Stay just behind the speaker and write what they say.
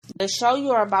The show you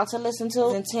are about to listen to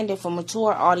is intended for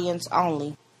mature audience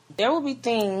only. There will be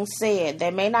things said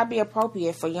that may not be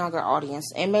appropriate for younger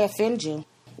audience and may offend you.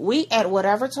 We at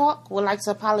Whatever Talk would like to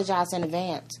apologize in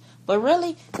advance. But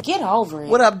really, get over it.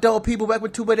 What up, dope people? Welcome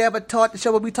to Whatever Talk, the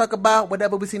show where we talk about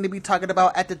whatever we seem to be talking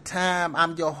about at the time.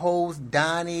 I'm your host,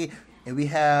 Donnie, and we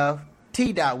have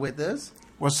T-Dot with us.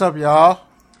 What's up, y'all?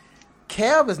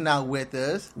 Kev is not with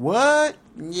us. What?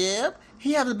 Yep.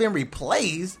 He hasn't been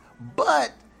replaced,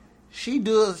 but she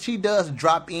does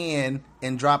drop in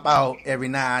and drop out every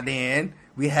now and then.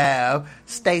 We have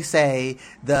Stacey,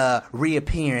 the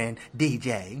reappearing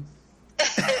DJ.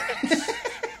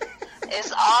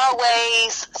 It's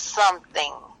always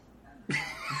something,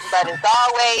 but it's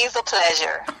always a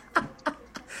pleasure.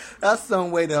 That's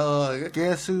some way to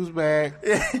Guess who's back?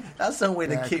 that's some way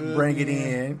to Back keep bringing it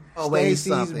again. in. Always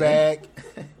Stacy's something. back.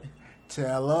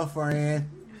 Tell a friend.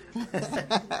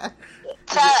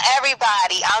 Tell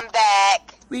everybody I'm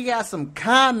back. We got some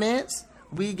comments.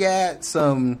 We got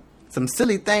some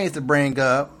silly things to bring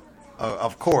up,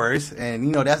 of course, and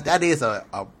you know that is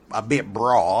a bit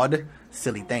broad.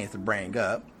 Silly things to bring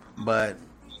up, but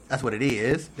that's what it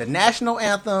is. The national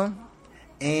anthem,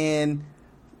 and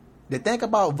the thing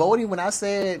about voting, when I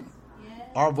said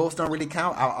our votes don't really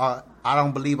count, I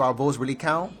don't believe our votes really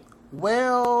count.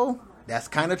 Well, that's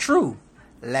kind of true.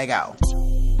 Leg out.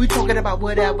 We talking about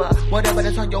whatever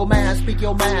that's on your mind. Speak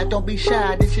your mind, don't be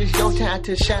shy. This is your time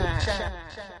to shine.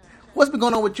 What's been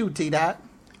going on with you, T-Dot?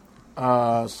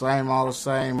 Same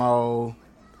old.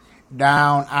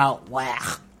 Down, out, whack.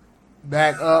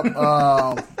 Back up,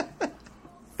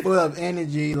 full of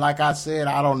energy. Like I said,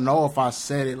 I don't know if I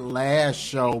said it last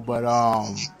show, but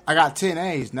I got 10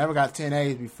 A's. Never got 10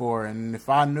 A's before. And if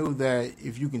I knew that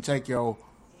if you can take your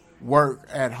work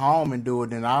at home and do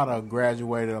it, then I'd have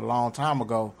graduated a long time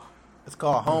ago. It's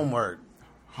called homework.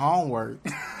 Homework?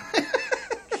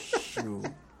 Shoot.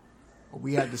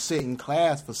 We had to sit in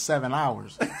class for 7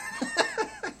 hours. And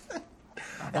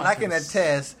I can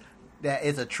attest that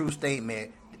it's a true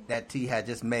statement that T had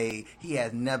just made. He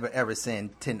has never ever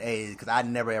seen 10 A's, because I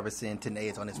never ever seen 10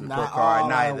 A's on his report card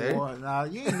neither. Now,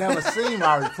 you ain't never seen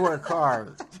my report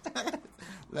card.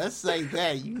 Let's say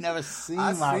that. You never seen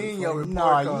my report. Your report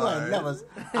card. No, you ain't never.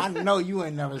 I know you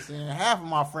ain't never seen it. Half of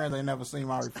my friends ain't never seen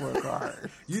my report card.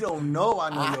 You don't know I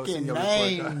know you've seen your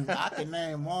report card. I can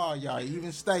name all y'all,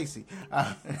 even Stacy.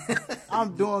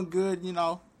 I'm doing good, you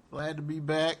know. Glad to be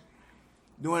back.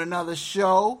 Doing another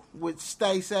show with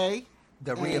Stacey.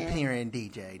 The reappearing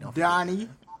DJ. Don't Donnie,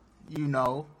 you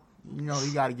know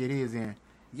he got to get his in.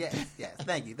 Yes.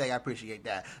 Thank you. I appreciate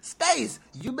that. Stace,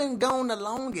 you've been gone the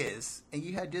longest, and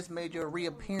you had just made your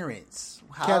reappearance.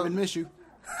 Kevin, miss you.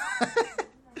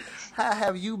 How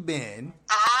have you been?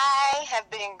 I have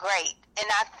been great, and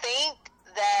I think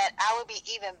that I would be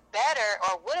even better,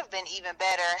 or would have been even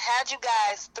better, had you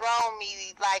guys thrown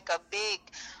me like a big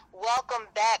welcome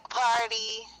back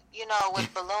party, you know,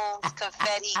 with balloons,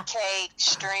 confetti, cake,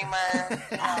 streamer,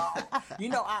 you know. You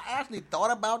know, I actually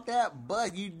thought about that,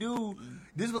 but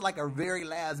this was like a very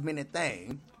last minute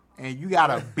thing. And you got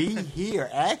to be here,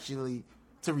 actually,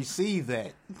 to receive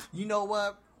that. You know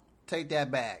what? Take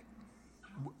that back.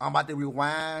 I'm about to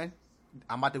rewind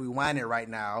it right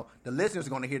now. The listeners are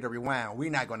going to hear the rewind.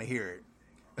 We're not going to hear it.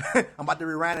 I'm about to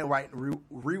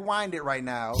rewind it right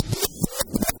now.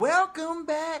 Welcome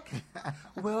back.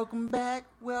 Welcome back.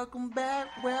 Welcome back.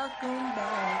 Welcome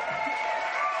back.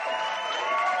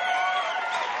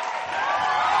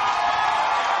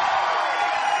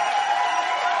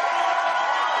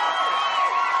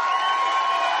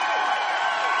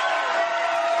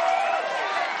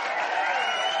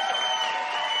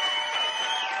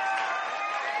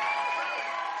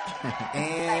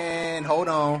 And hold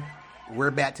on. We're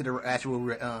back to the actual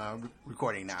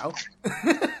recording now.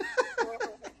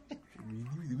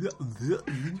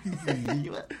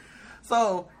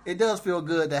 So it does feel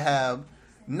good to have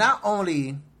not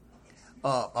only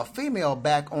a female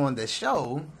back on the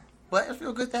show, but it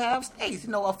feels good to have Stacey,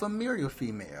 a familiar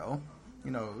female,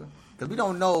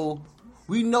 because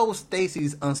we know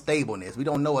Stacey's unstableness. We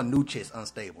don't know Anuch's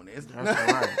unstableness.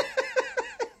 That's right.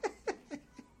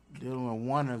 Dealing with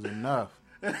one is enough.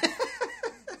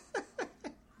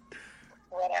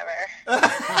 Whatever.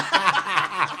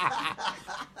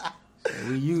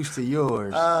 We used to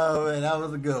yours. Oh, man, that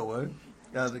was a good one.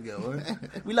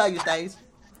 We love you, Stace.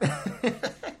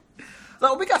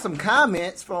 So we got some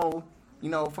comments from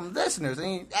listeners. I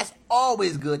mean, that's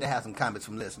always good to have some comments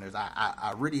from listeners.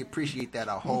 I really appreciate that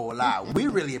a whole lot. We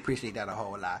really appreciate that a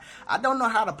whole lot. I don't know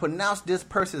how to pronounce this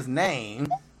person's name.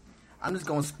 I'm just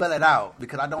gonna spell it out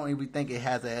because I don't even think it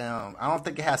has I don't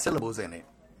think it has syllables in it.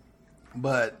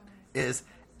 But It's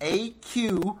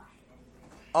AQOCOWORYZO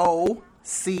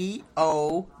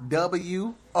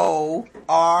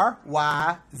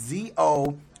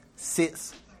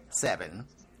 67.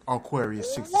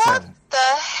 Aquarius What 67. the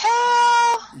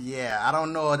hell? Yeah, I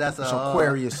don't know if that's It's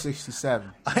Aquarius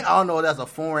 67. I don't know if that's a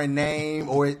foreign name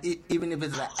or even if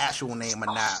it's an actual name or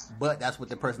not, but that's what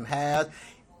the person has.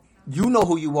 You know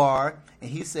who you are, and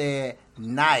he said,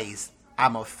 "Nice,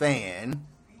 I'm a fan."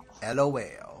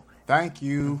 LOL. Thank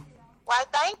you. Why,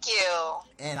 thank you.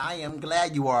 And I am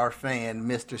glad you are a fan,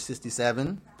 Mr.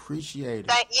 67. Appreciate it.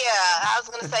 Yeah, I was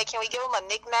going to say, can we give him a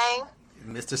nickname?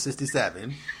 Mr.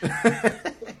 67.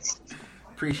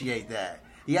 Appreciate that.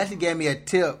 He actually gave me a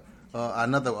tip,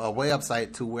 another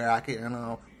website to where I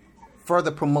can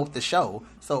further promote the show.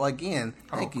 So again,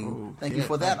 thank you. Cool. Thank you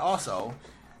for that also.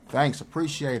 Thanks.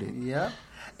 Appreciate it. Yeah.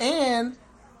 And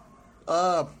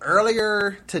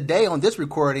earlier today on this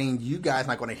recording, you guys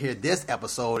not going to hear this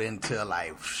episode until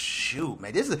like, shoot,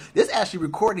 man. This actually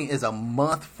recording is a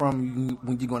month from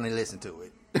when you're going to listen to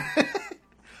it.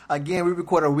 Again, we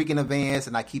record a week in advance,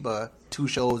 and I keep 2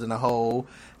 shows in a hole.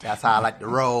 That's how I like to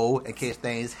roll. In case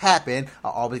things happen, I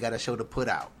always got a show to put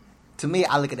out. To me,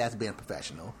 I look at that as being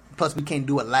professional. Plus, we can't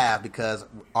do it live because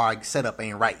our setup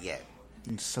ain't right yet.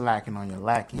 You slacking on your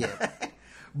lacking. Yeah.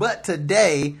 But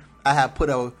today, I have put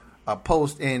a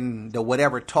post in the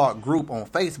Whatever Talk group on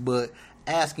Facebook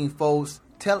asking folks,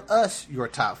 tell us your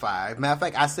top 5. Matter of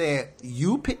fact, I said,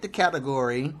 you pick the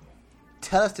category,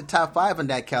 tell us the top 5 in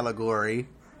that category,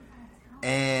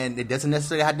 and it doesn't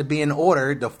necessarily have to be in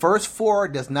order. The first 4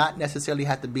 does not necessarily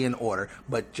have to be in order,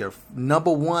 but your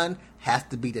number 1 has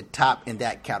to be the top in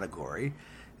that category.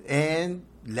 And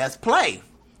let's play.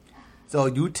 So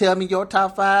you tell me your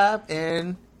top 5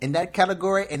 and in that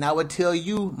category, and I would tell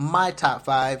you my top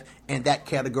 5 in that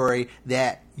category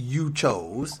that you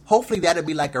chose. Hopefully that'll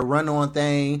be like a run-on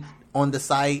thing on the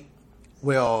site.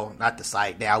 Well, not the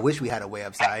site. Now, I wish we had a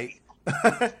website.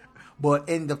 But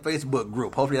in the Facebook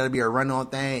group. Hopefully that'll be a run-on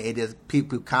thing. It is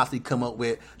people constantly come up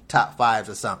with top 5s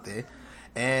or something.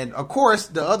 And, of course,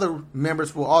 the other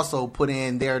members will also put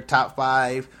in their top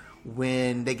 5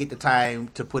 when they get the time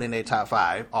to put in their top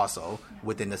 5 also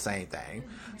within the same thing.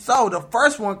 So the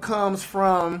first one comes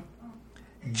from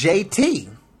JT.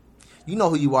 You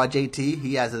know who you are, JT.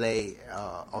 He has a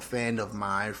fan of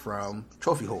mine from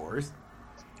Trophy Whores.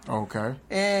 Okay.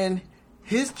 And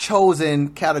his chosen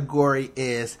category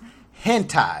is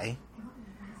hentai.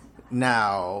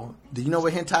 Now, do you know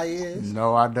what hentai is?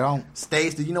 No, I don't.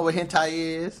 Stace, do you know what hentai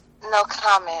is? No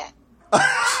comment.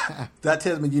 That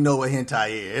tells me you know what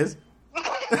hentai is.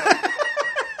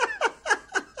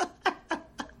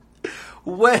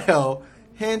 Well,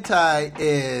 hentai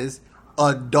is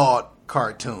adult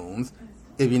cartoons,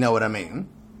 if you know what I mean.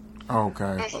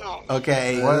 Okay.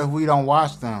 Okay. What if we don't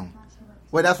watch them?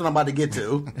 Well, that's what I'm about to get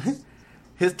to.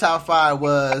 His top 5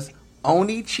 was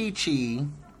Oni Chi-Chi,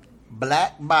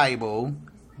 Black Bible,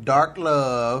 Dark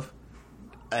Love,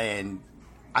 and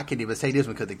I can't even say this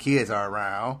one because the kids are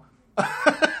around.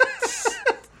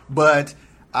 But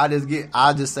I'll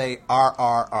just say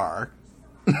RRR.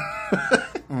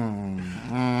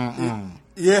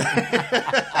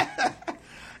 Yeah.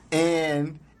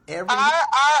 And every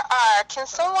RRR. Can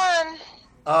someone?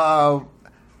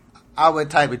 I would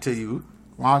type it to you.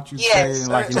 Why don't you Yes. say it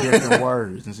like in different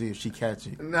words and see if she catch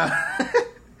it? No.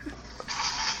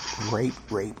 Rape.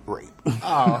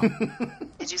 Oh.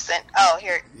 Did you send? Oh,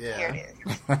 here. Yeah. Here it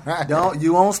is. Don't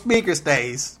you on speaker,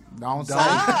 Stace? Don't say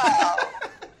Oh.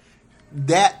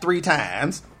 That 3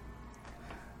 times.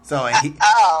 So okay.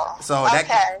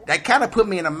 that kind of put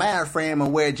me in a mind frame of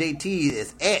where JT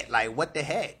is at. Like, what the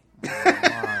heck?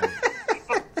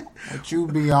 what you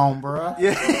be on, bruh.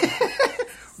 Yeah.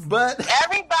 But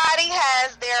Everybody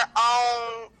has their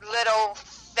own little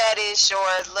fetish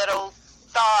or little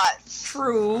thoughts.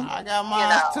 true. I got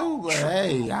mine too, but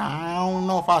hey, I don't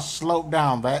know if I sloped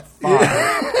down that far.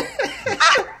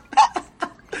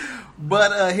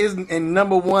 But his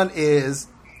number 1 is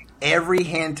every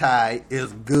hentai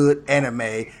is good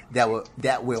anime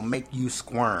that will make you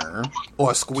squirm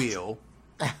or squeal.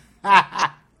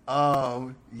 Yeah,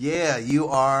 you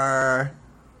are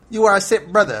a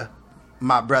sick brother,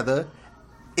 my brother.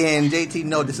 And JT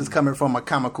know this is coming from a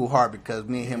comical heart because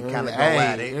me and him kind of go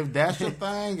at it. If that's your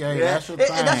thing, hey, Yeah, that's your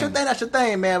thing. That's your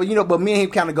thing, man. But me and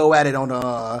him kind of go at it on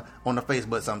the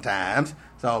Facebook sometimes.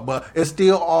 So, but it's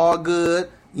still all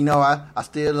good. You know, I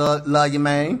still love you,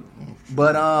 man.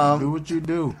 But Do what you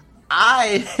do.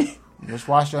 I Just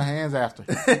wash your hands after.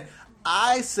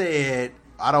 I said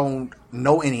I don't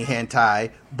know any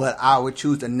hentai, but I would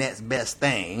choose the next best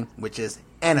thing, which is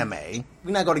anime.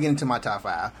 We're not going to get into my top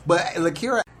 5, but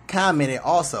Lakira commented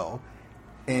also,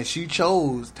 and she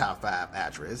chose top 5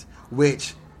 actress,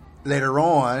 which later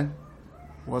on,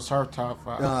 What's her top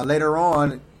 5? later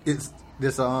on, it's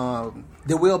this.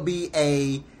 There will be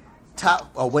a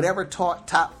top or whatever top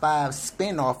 5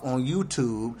 spinoff on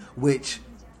YouTube, which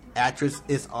actress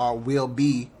is or will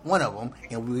be one of them,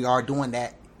 and we are doing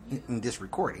that in this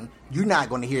recording. You're not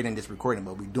going to hear it in this recording,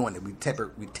 but we're doing it. We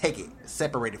take it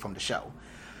separated from the show.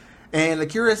 And the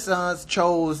Curious Sons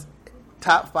chose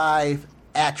top 5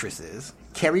 actresses: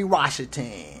 Kerry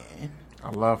Washington, I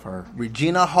love her.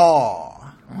 Regina Hall,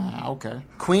 Okay.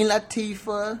 Queen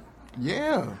Latifah,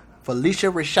 Yeah. Felicia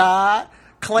Rashad,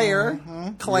 Claire,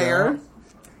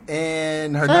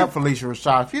 and her Not Felicia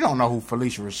Rashad. If you don't know who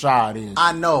Felicia Rashad is,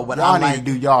 I know, but y'all I need like. to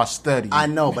do y'all study. I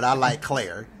know, but I like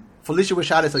Claire. Felicia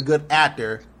Rashad is a good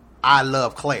actor. I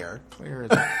love Claire, Claire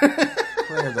is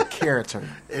a character.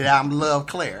 and I love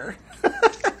Claire.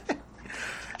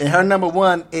 And her number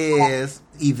 1 is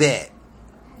Yvette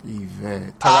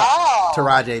Yvette. Oh.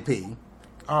 Taraji P.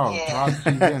 Oh, Yeah.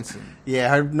 Taraji Benson. Yeah,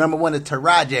 her number 1 is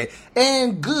Taraji.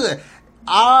 And good.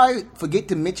 I forget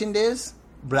to mention this,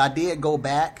 but I did go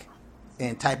back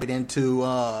and type it into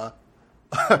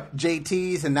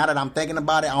JT's, and now that I'm thinking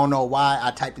about it, I don't know why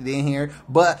I typed it in here,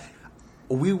 but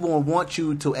we will want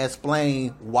you to explain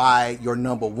why your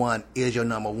number 1 is your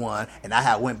number 1. And I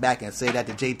had went back and said that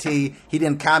to JT. He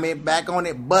didn't comment back on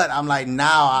it, but I'm like,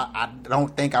 now I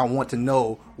don't think I want to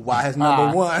know why his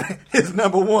number 1 is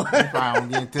number 1. If I don't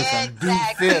get into some deep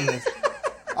Exactly. feelings.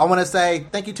 I want to say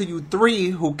thank you to you 3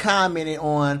 who commented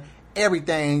on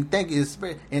everything. Thank you.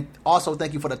 And also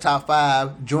thank you for the top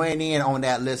 5. Join in on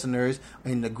that, listeners,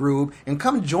 in the group. And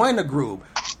come join the group.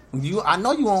 I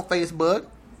know you on Facebook.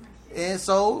 And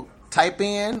so type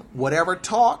in whatever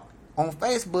talk on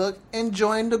Facebook and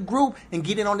join the group and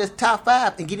get in on this top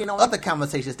 5 and get in on other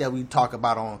conversations that we talk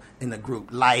about in the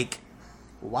group. Like,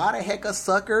 why the heck a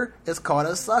sucker is called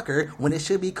a sucker when it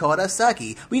should be called a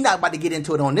sucky? We're not about to get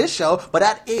into it on this show, but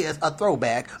that is a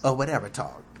throwback of whatever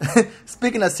talk.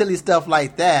 Speaking of silly stuff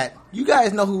like that, you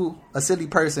guys know who a silly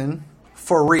person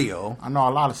for real. I know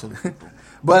a lot of silly people.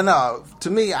 But no, to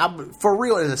me, for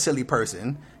real is a silly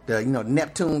person. The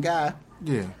Neptune guy.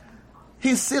 Yeah.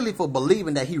 He's silly for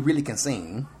believing that he really can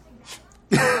sing.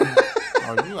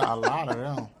 Oh, you got a lot of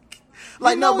them.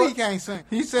 Like, You know no, he can't sing.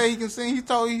 He said he can sing.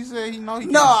 He said he know he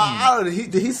No, can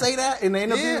did he say that in the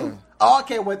interview? Yeah. Oh,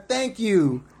 okay, well, thank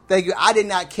you. Thank you. I did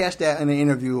not catch that in the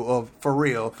interview for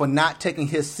real, for not taking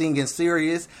his singing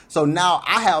serious. So now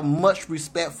I have much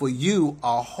respect for you,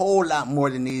 a whole lot more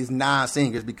than these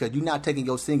non-singers, because you're not taking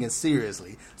your singing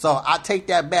seriously. So I take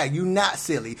that back. You're not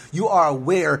silly. You are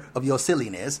aware of your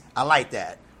silliness. I like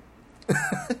that.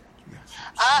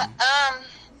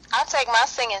 I take my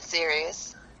singing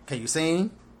serious. Can you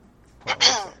sing?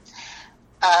 I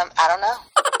don't know.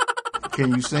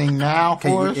 Can you sing now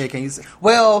for us? Can you sing?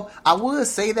 Well, I would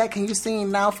say that. Can you sing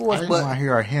now for I us? just want to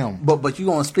hear a hymn. But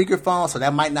you on speakerphone, so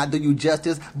that might not do you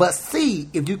justice. But see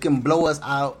if you can blow us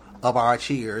out of our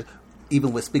cheers,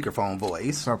 even with speakerphone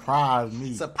voice. Surprise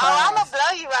me. Oh, I'm going to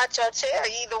blow you out your chair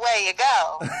either way you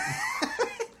go.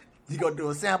 You gonna do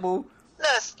a sample?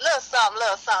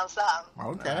 Little something.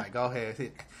 Okay. All right, go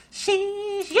ahead.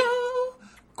 She's your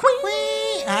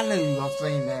queen. I knew you were going to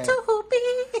sing that. To be.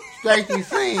 Stacy,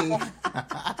 sing. I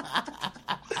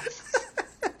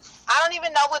don't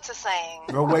even know what to sing.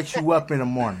 Go wake you up in the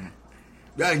morning.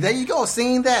 There you go.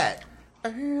 Sing that.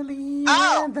 Early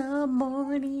Oh. in the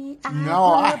morning.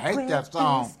 No, I hate that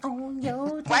song.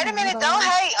 Wait a minute, don't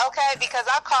hate, okay? Because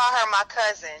I call her my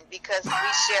cousin because we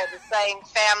share the same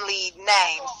family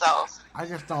name. So, I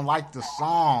just don't like the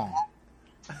song.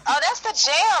 oh, that's the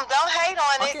jam. Don't hate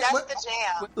on it. That's the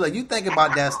jam. Look, you think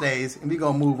about that, Stace, and we're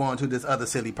gonna move on to this other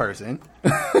silly person.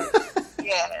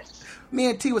 Yes. Me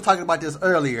and T was talking about this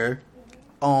earlier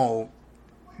on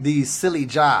these silly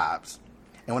jobs.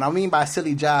 And what I mean by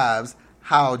silly jobs,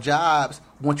 how jobs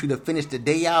want you to finish the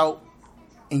day out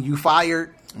and you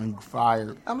fired. And you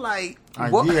fired. I'm like,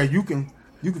 what? Yeah, you can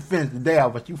finish the day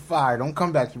out, but you fired. Don't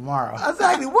come back tomorrow.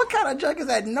 Exactly. What kind of junk is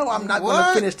that? No, I'm not going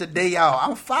What? to finish the day out.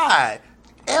 I'm fired.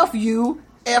 F you.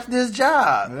 F this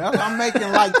job. If I'm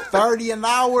making like 30 an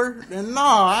hour, then no,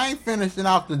 I ain't finishing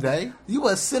out the day. You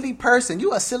a silly person.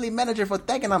 You a silly manager for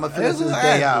thinking I'm going to finish this Exactly.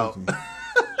 day out.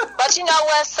 But you know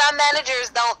what? Some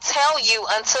managers don't tell you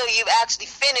until you've actually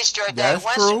finished your day. That's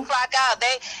Once true. you clock out,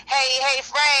 hey,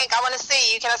 Frank, I want to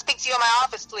see you. Can I speak to you in my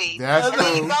office, please? That's and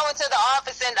then you true. go into the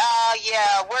office and,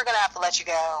 yeah, we're going to have to let you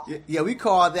go. Yeah, we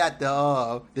call that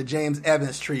the James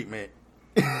Evans treatment.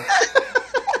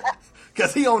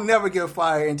 Because he don't never get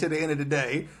fired until the end of the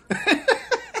day.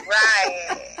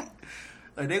 Right.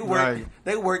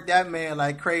 They worked that man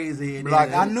like crazy. And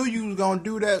Like, I knew you was gonna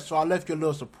do that, so I left you a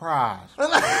little surprise.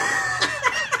 Like,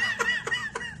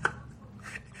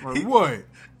 what?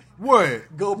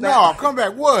 Go back. No, come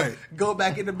back. What? Go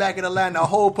back in the back of the line. The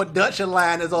whole production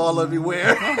line is all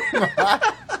everywhere.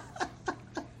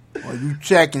 Well, you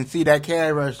check and see that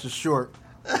cash register short.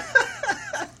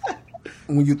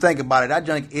 When you think about it, that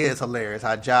junk is hilarious.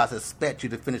 How Josh expect you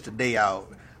to finish the day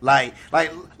out, like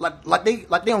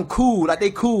they on cool, like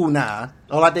they cool now,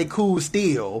 or like they cool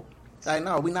still. Like,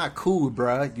 no, we not cool,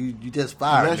 bruh. You just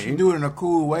fired Unless me. you do it in a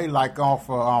cool way, like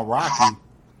on Rocky.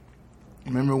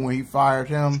 Remember when he fired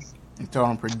him and told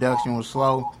him production was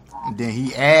slow, and then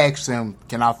he asked him,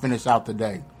 "Can I finish out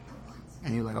today?"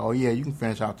 And he's like, "Oh yeah, you can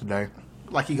finish out today."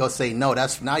 Like he gonna say no.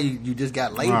 That's now you just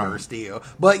got labor Right. still.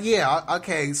 But yeah,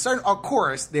 okay. Certain, of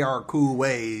course, there are cool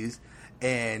ways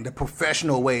and the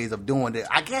professional ways of doing it.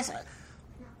 I guess.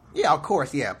 Yeah, of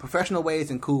course. Yeah, professional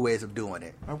ways and cool ways of doing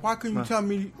it. Like, why couldn't you tell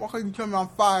me? Why couldn't you tell me I'm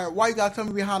fired? Why you gotta tell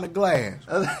me behind the glass?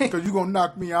 Because you gonna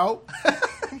knock me out.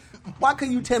 Why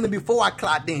couldn't you tell me before I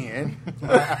clocked in?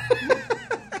 I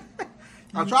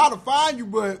tried to find you,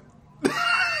 but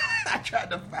I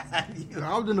tried to find you.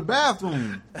 I was in the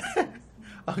bathroom.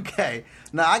 Okay,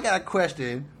 now I got a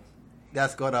question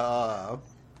that's gonna.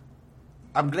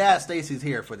 I'm glad Stacey's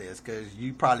here for this because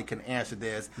you probably can answer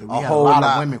this We a had whole a lot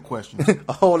lot of women questions.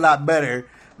 a whole lot better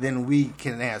than we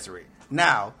can answer it.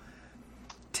 Now,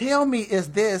 tell me, is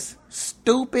this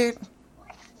stupid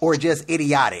or just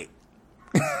idiotic?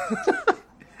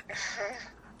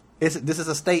 This is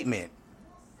a statement.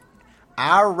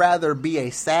 I'd rather be a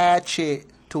side chick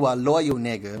to a loyal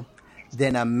nigga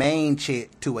than a main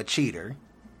chick to a cheater.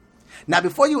 Now,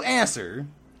 before you answer,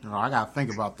 I gotta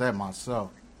think about that myself.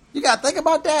 you gotta think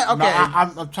about that. Okay, No,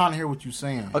 I'm trying to hear what you're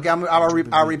saying. okay,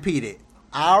 I'll repeat it.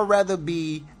 I'd rather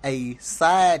be a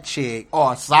side chick. Oh,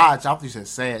 a side chick. I thought you said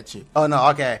sad chick. Oh no,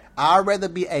 okay. I'd rather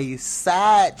be a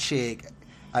side chick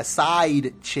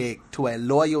to a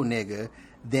loyal nigga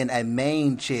than a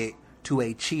main chick to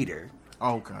a cheater.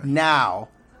 Okay. Now,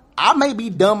 I may be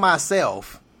dumb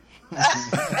myself,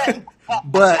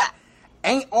 but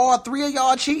ain't all three of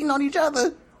y'all cheating on each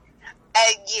other?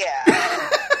 Yeah.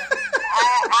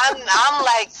 I'm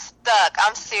like stuck.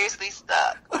 I'm seriously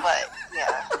stuck. But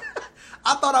yeah.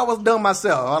 I thought I was dumb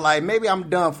myself. I'm like, maybe I'm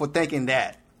dumb for thinking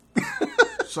that.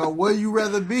 So where you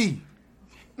rather be?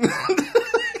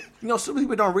 You know, some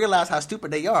people don't realize how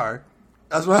stupid they are.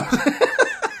 That's what I'm saying.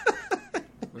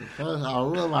 Because I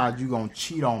realize you gonna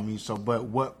cheat on me. So, but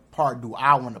what part do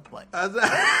I want to play?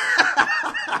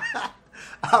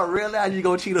 I realize you're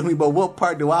going to cheat on me, but what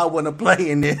part do I want to play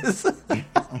in this?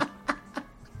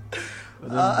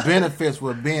 There's benefits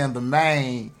with being the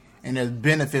main, and there's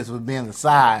benefits with being the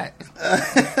side.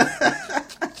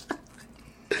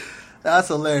 That's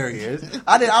hilarious.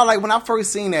 I like when I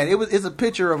first seen that. It's a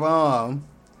picture of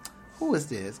who is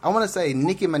this? I want to say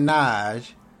Nicki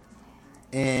Minaj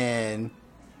and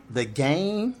The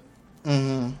Game.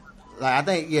 Mm-hmm. Like I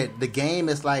think The Game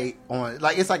is like on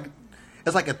like it's like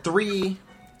a three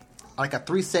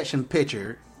section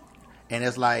picture, and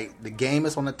it's like The Game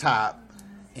is on the top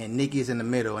and Nicki's in the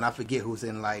middle, and I forget who's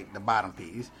in like the bottom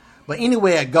piece. But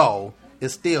anywhere I go,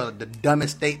 it's still one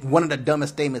of the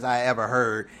dumbest statements I ever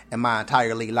heard in my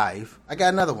entire life. I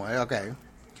got another one. Okay,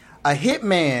 a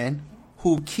hitman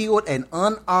who killed an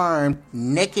unarmed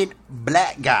naked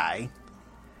black guy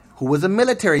who was a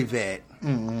military vet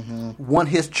won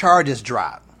his charges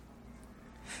dropped.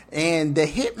 And the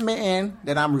hitman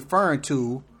that I'm referring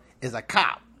to is a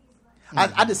cop.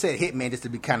 I just said hitman just to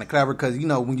be kind of clever because, you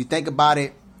know, when you think about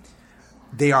it,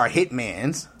 they are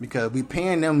hitmans because we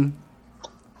paying them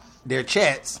their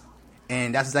checks,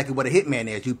 and that's exactly what a hitman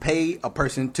is. You pay a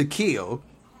person to kill.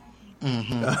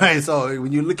 Mm-hmm. So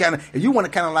when you look at it, if you want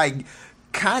to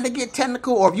kind of get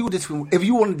technical, or if you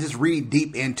want to just read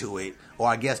deep into it, or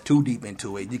I guess too deep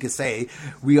into it, you could say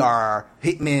we are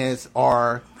hitmans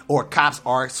or cops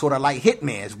are sort of like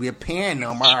hitmans. We're paying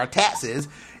them our taxes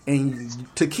and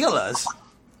to kill us.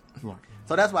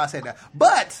 So that's why I said that.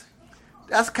 But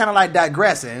that's kind of like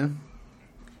digressing.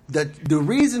 The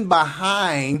reason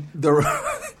behind the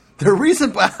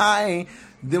reason behind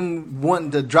them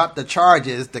wanting to drop the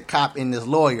charges, the cop and this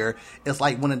lawyer, is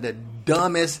like one of the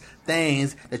dumbest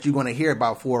things that you're going to hear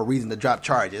about for a reason to drop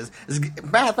charges.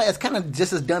 Matter of fact, it's kind of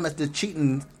just as dumb as the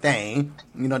cheating thing,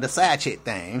 you know, the side chick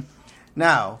thing.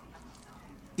 Now,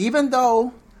 even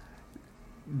though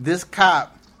this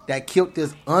cop that killed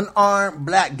this unarmed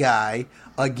black guy,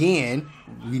 again,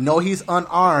 we know he's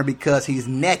unarmed because he's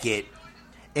naked.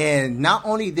 And not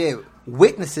only did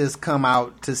witnesses come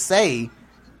out to say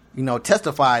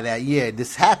testify that, yeah,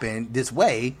 this happened this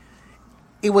way.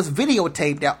 It was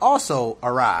videotape that also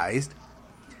arised.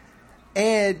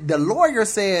 And the lawyer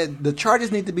said the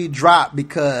charges need to be dropped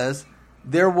because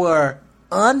there were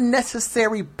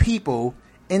unnecessary people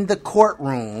in the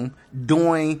courtroom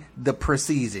during the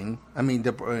proceeding.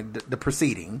 The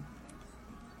proceeding.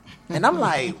 And I'm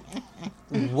like,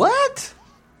 what?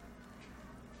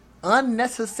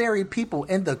 Unnecessary people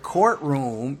in the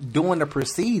courtroom during the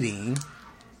proceeding?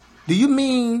 Do you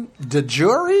mean the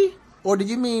jury? Or do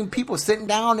you mean people sitting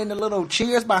down in the little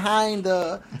chairs behind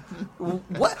the...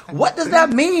 What does that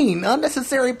mean?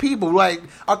 Unnecessary people. Like,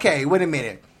 okay, wait a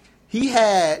minute. He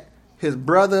had his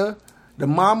brother, the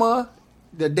mama,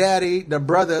 the daddy, the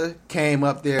brother came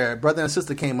up there. Brother and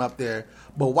sister came up there.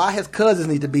 But why his cousins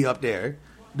need to be up there?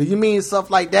 Do you mean stuff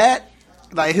like that?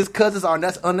 Like his cousins are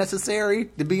unnecessary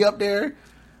to be up there?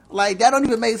 Like, that don't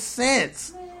even make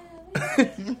sense.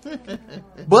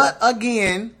 But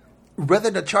again...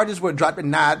 whether the charges were dropped or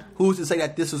not, who's to say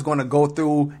that this is going to go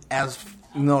through as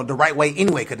the right way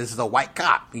anyway? Because this is a white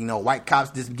cop. White cops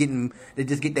just get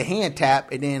the hand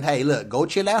tap and then, hey, look, go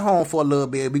chill at home for a little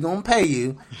bit. We gonna pay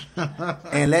you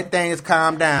and let things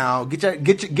calm down.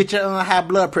 Get your high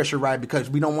blood pressure right because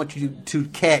we don't want you to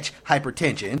catch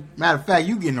hypertension. Matter of fact,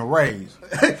 you getting a raise,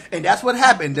 and that's what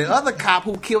happened. The other cop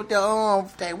who killed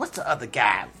the what's the other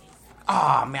guy?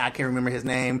 Oh man, I can't remember his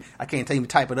name. I can't tell you to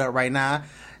type it up right now.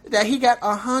 That he got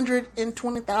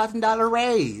 $120,000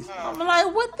 raise. I'm like,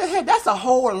 what the heck? That's a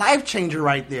whole life changer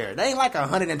right there. That ain't like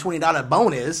 $120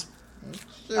 bonus.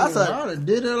 Shit, I would have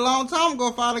did it a long time ago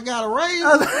if I'd have got a raise.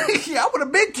 I would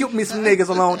have been killed me some niggas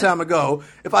a long time ago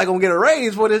if I gonna get a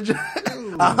raise for this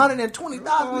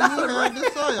 $120,000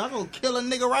 raise. I'm gonna kill a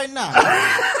nigga right now.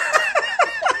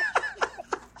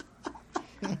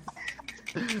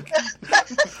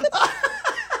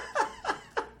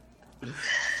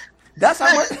 That's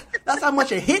how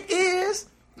much a hit is.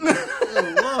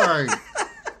 Right.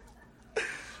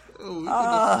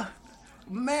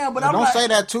 Man, but don't say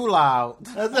that too loud.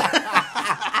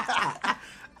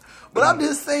 But I'm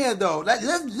just saying though,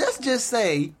 let's just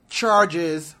say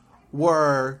charges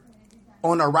were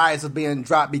on the rise of being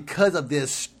dropped because of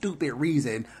this stupid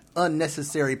reason,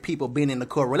 unnecessary people being in the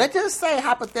courtroom. Let's just say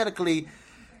hypothetically,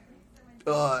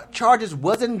 charges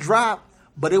wasn't dropped,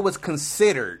 but it was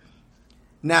considered.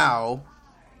 Now,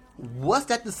 what's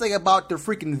that to say about the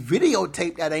freaking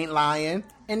videotape that ain't lying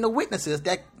and the witnesses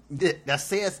that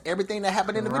says everything that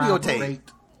happened in the videotape?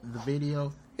 The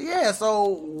video? Yeah,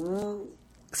 so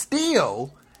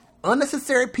still,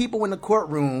 unnecessary people in the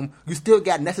courtroom, you still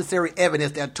got necessary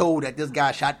evidence that told that this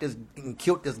guy shot this and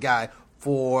killed this guy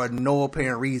for no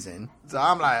apparent reason. So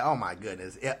I'm like, oh my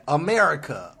goodness.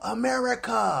 America.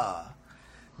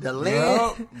 The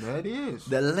land, that is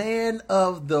the land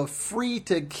of the free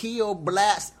to kill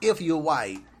blacks if you're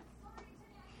white.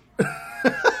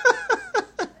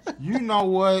 You know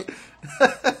what?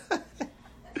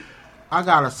 I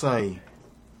gotta say,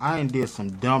 I ain't did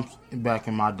some dumps back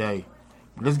in my day,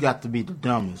 but this got to be the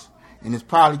dumbest, and it's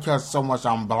probably because so much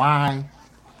I'm blind.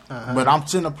 But I'm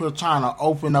sitting up here trying to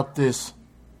open up this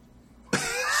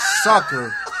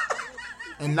sucker.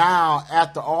 And now,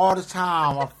 after all the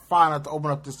time I finally have to open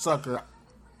up this sucker,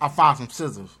 I found some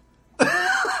scissors.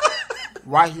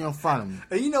 Right here in front of me.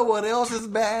 And you know what else is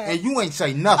bad? And you ain't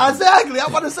say nothing. Exactly. I'm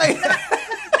about to say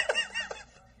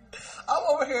I'm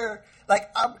over here,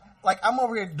 I'm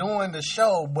over here doing the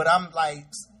show, but I'm like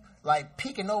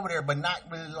peeking over there, but not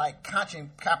really like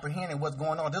comprehending what's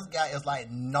going on. This guy is like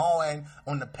gnawing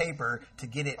on the paper to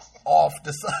get it off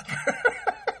the sucker.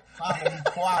 Trying to be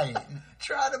quiet.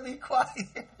 Try to be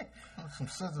quiet. Some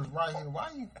scissors right here. Why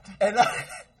you? And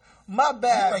my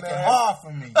bad, you make man. it hard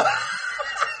for me.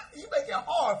 You make it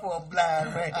hard for a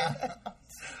blind man.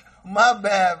 My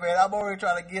bad, man. I'm over here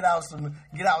trying to get out some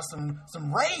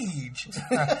rage.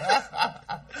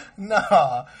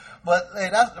 No, but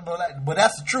hey,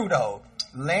 that's true though.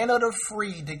 Land of the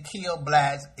free to kill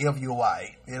blacks if you're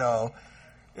white.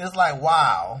 It's like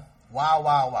wow.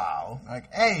 Like,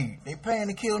 hey, they paying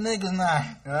to kill niggas now.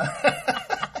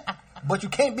 But you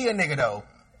can't be a nigga though.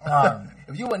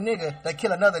 If you a nigga that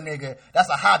kill another nigga, that's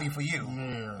a hobby for you.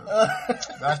 Yeah.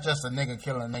 That's just a nigga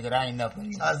killing a nigga. That ain't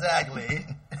nothing. Exactly.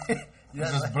 It's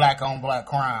just black on black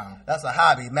crime. That's a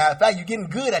hobby. Matter of fact, you're getting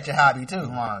good at your hobby too.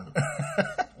 Right.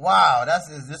 Wow,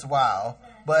 this wild.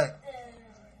 But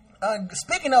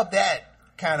speaking of that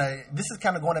this is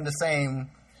kind of going in the same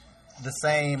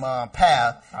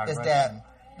path. Is that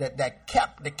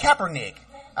Kaepernick?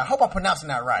 I hope I'm pronouncing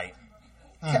that right.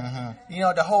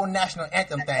 Mm-hmm. The whole national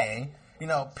anthem thing.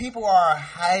 People are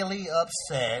highly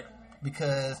upset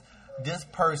because this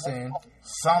person.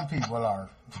 Some people are.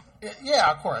 Yeah,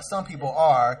 of course, some people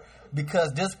are,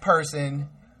 because this person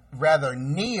rather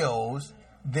kneels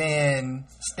than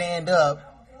stand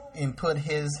up and put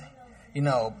his,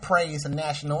 praise the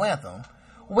national anthem,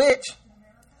 which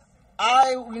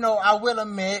I will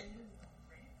admit,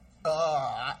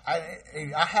 I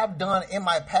have done in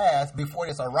my past before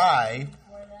this arrived.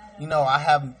 I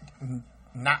have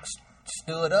not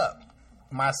stood up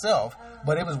myself,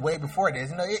 but it was way before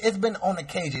this. It's been on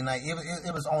occasion. Like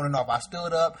it was on and off. I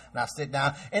stood up and I sit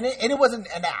down, and it wasn't.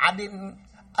 And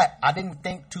I didn't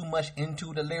think too much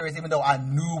into the lyrics, even though I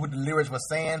knew what the lyrics were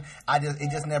saying.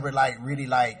 It just never really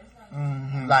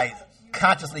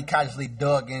consciously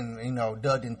dug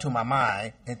into my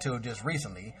mind until just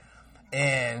recently.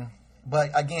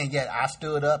 But again, I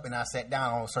stood up and I sat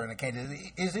down on certain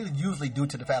occasions. It's usually due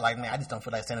to the fact, like, man, I just don't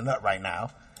feel like standing up right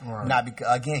now. Right. Not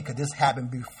because this happened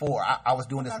before. I was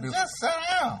doing this before. Just sit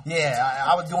down. Yeah,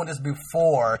 I was doing this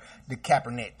before the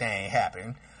Kaepernick thing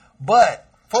happened. But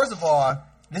first of all,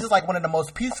 this is like one of the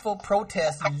most peaceful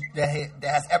protests that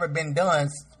has ever been done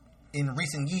in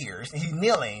recent years. He's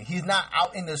kneeling. He's not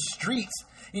out in the streets.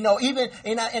 Even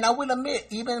and I will admit,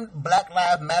 even Black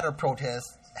Lives Matter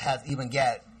protests has even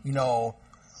got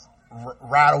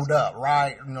rattled up,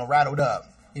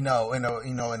 in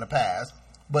the past.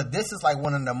 But this is like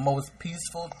one of the most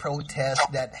peaceful protests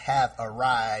that have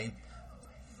arise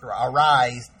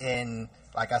in,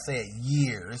 like I said,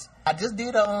 years. I just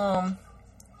did a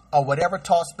whatever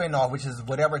talk spinoff, which is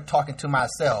whatever talking to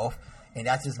myself, and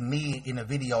that's just me in a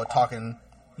video talking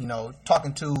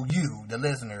to you, the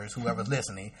listeners, whoever's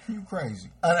listening. You crazy?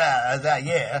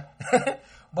 Yeah.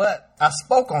 But I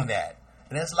spoke on that,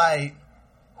 and it's like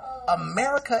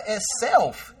America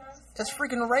itself is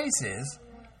freaking racist.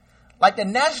 Like the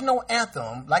national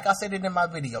anthem, like I said it in my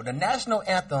video, the national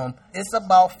anthem is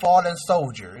about fallen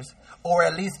soldiers, or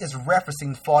at least it's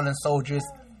referencing fallen soldiers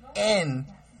in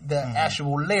the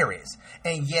actual lyrics.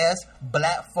 And yes,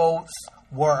 black folks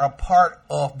were a part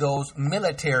of those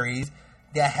militaries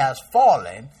that has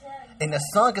fallen. And the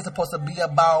song is supposed to be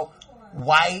about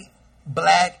white,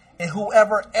 black, and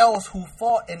whoever else who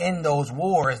fought in those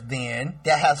wars then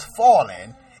that has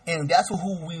fallen. And that's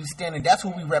who we stand in. That's who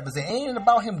we represent. It ain't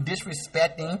about him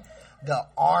disrespecting the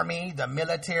army, the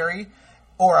military,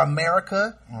 or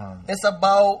America. It's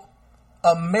about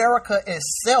America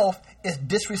itself is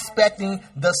disrespecting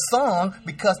the song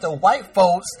because the white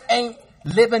folks ain't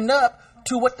living up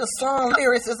to what the song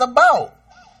lyrics is about.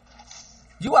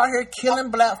 You out here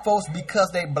killing black folks because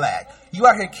they black. You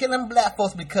out here killing black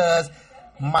folks because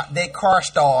they car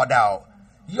stalled out.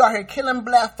 You out here killing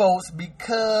black folks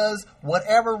because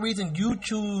whatever reason you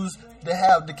choose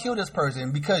to kill this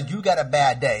person, because you got a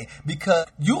bad day, because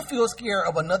you feel scared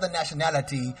of another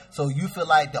nationality, so you feel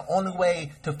like the only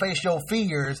way to face your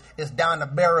fears is down the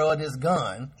barrel of this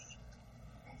gun.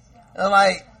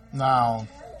 And now,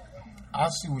 I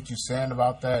see what you're saying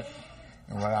about that,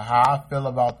 and how I feel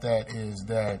about that is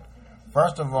that,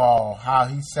 first of all, how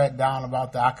he sat down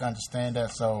about that, I can understand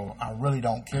that, so I really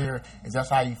don't care. If that's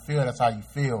how you feel, that's how you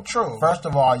feel. True. First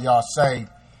of all, y'all say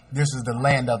this is the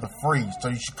land of the free, so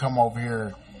you should come over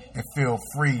here and feel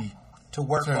free to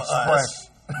work to for express. us.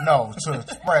 No, to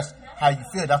express how you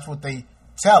feel. That's what they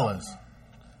tell us.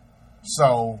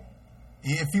 So,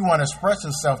 if you want to express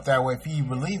yourself that way, if you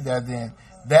believe that, then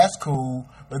that's cool.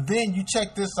 But then you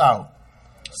check this out.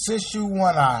 Since you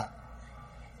want to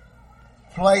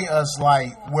play us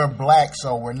like we're black,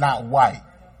 so we're not white.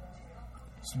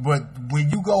 But when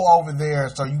you go over there,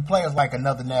 so you play us like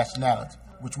another nationality,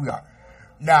 which we are.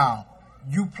 Now,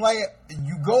 you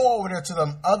go over there to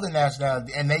them other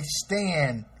nationality, and they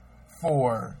stand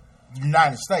for the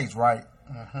United States, right?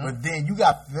 Mm-hmm. But then you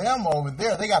got them over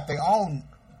there, they got their own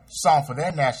song for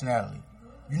their nationality.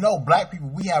 Black people,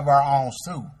 we have our own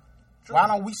too. True. Why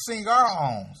don't we sing our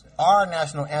own? Our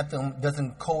national anthem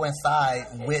doesn't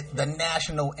coincide with the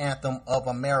national anthem of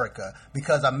America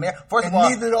because first of all,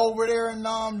 neither over there in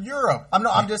Europe.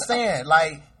 I'm just saying,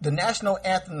 like the national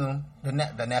anthem, the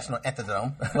national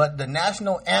anthem, but the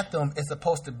national anthem is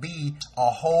supposed to be a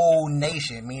whole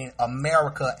nation, meaning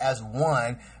America as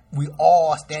one. We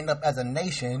all stand up as a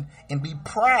nation and be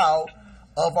proud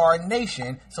of our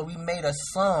nation. So we made a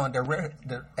song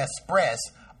to express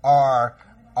our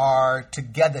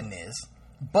togetherness.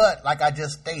 But like I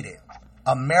just stated,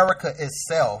 America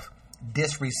itself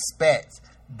disrespects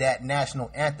that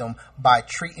national anthem by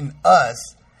treating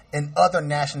us and other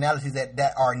nationalities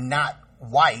that are not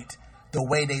white the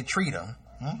way they treat them.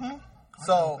 Mm-hmm.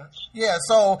 So yeah,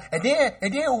 and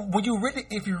then when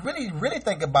if you really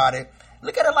think about it,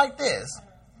 look at it like this: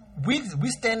 we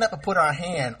stand up and put our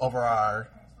hand over our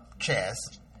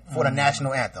chest for the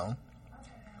national anthem.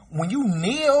 When you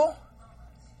kneel,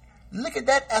 look at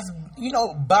that as,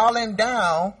 bowing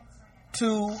down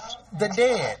to the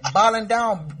dead, bowing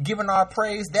down, giving our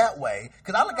praise that way.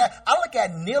 Because I look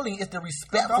at kneeling as the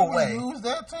respectful way. Don't we use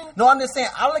that too? No, I'm just saying,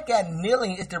 I look at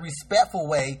kneeling as the respectful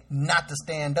way not to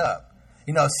stand up.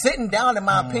 Sitting down, in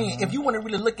my opinion, if you want to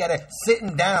really look at it,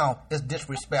 sitting down is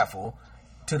disrespectful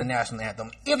to the national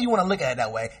anthem. If you want to look at it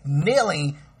that way,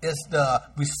 kneeling is the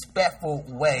respectful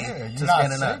way to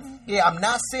standing up. Yeah, I'm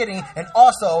not sitting, and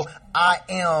also I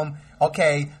am.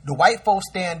 Okay, the white folks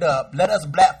stand up. Let us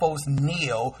black folks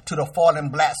kneel to the fallen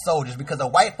black soldiers, because the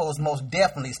white folks most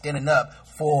definitely standing up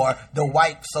for the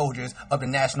white soldiers of the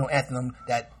national anthem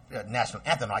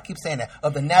I keep saying that,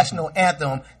 of the national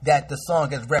anthem that the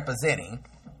song is representing.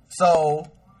 So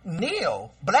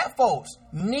kneel, black folks,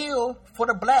 kneel for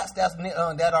the blacks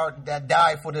that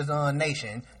died for this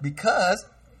nation, because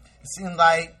it seems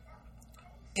like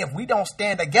if we don't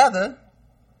stand together,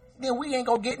 then we ain't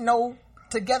gonna get no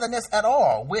togetherness at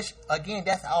all, which again,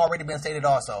 that's already been stated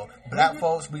also. Black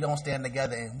folks, we don't stand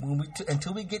together, and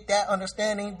until we get that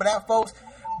understanding, black folks,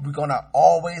 we're gonna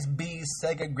always be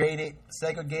segregated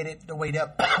the way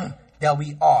that that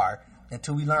we are,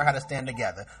 until we learn how to stand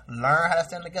together. Learn how to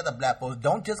stand together, black folks.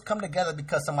 Don't just come together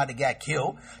because somebody got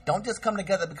killed. Don't just come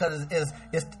together because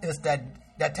it's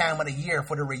that time of the year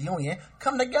for the reunion.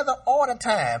 Come together all the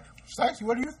time. Stacey,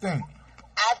 what do you think?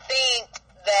 I think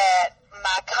that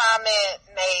my comment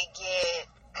may get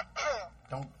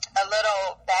a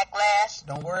little backlash.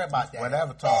 Don't worry about that.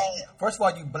 Whatever talk. First of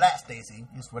all, you black, Stacey.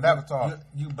 It's whatever talk.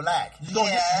 You black. You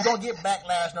don't get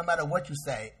backlash no matter what you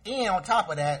say. And on top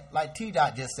of that, like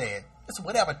T-Dot just said, it's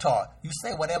whatever talk. You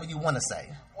say whatever you want to say.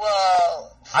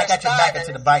 Well, I got your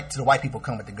back to the white people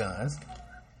come with the guns.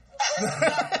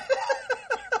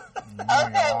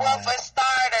 Okay, well, for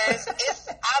starters,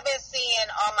 I've been seeing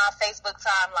on my Facebook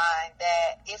timeline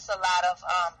that it's a lot of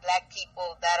black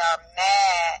people that are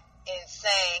mad and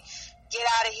saying, get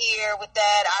out of here with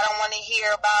that. I don't want to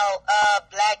hear about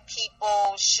black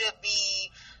people should be,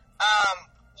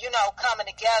 coming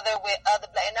together with other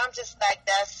black. And I'm just like,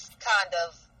 that's kind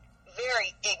of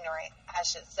very ignorant, I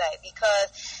should say,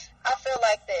 because I feel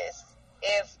like this.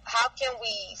 How can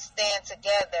we stand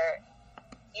together,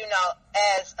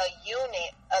 as a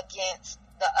unit against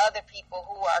the other people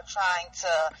who are trying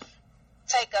to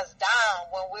take us down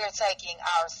when we're taking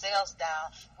ourselves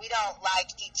down? We don't like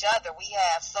each other. We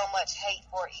have so much hate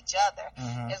for each other.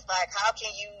 Mm-hmm. It's like, how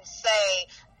can you say,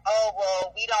 oh,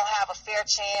 well, we don't have a fair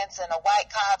chance and the white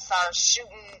cops are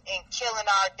shooting and killing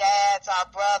our dads, our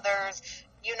brothers,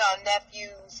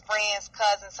 nephews, friends,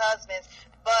 cousins, husbands,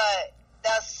 but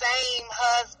the same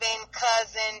husband,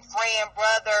 cousin, friend,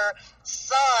 brother,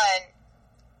 son,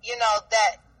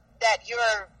 that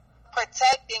you're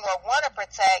protecting or want to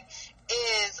protect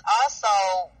is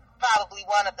also probably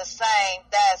one of the same.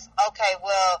 That's, okay,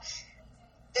 well,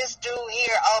 this dude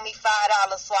here owe me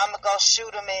 $5, so I'm going to go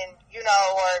shoot him and,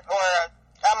 or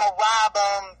I'm going to rob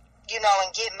him,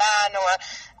 and get mine, or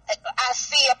I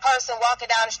see a person walking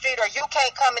down the street, or you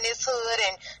can't come in this hood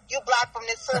and you block from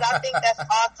this hood. I think that's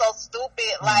also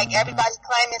stupid. Like, everybody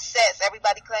claiming sets,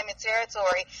 everybody claiming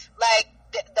territory. Like,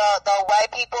 the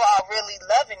white people are really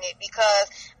loving it, because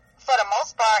for the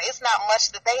most part, it's not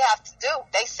much that they have to do.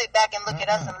 They sit back and look at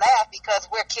us and laugh because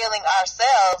we're killing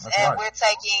ourselves. That's and right. We're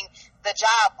taking the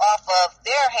job off of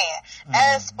their hand.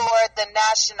 As for the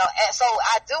national, and so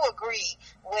I do agree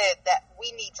with that,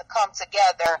 we need to come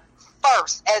together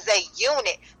first as a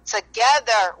unit.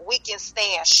 Together we can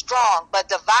stand strong, but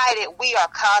divided we are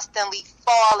constantly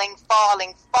falling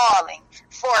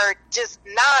for just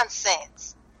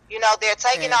nonsense. They're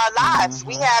taking our lives.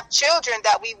 We have children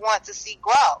that we want to see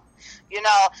grow,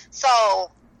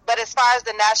 so, but as far as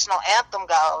the national anthem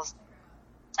goes,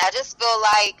 I just feel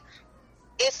like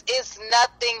it's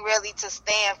nothing really to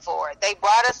stand for. They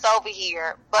brought us over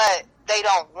here, but they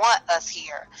don't want us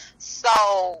here.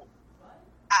 So,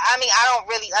 I don't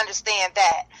really understand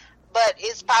that. But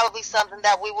it's probably something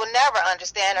that we will never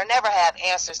understand or never have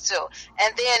answers to.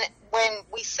 And then when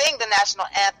we sing the national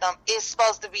anthem, it's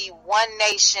supposed to be one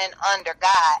nation under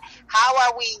God. How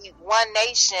are we one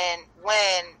nation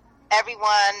when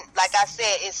everyone, like I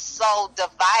said, is so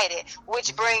divided?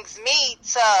 Which brings me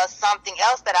to something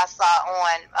else that I saw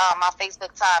on my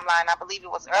Facebook timeline. I believe it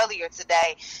was earlier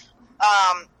today.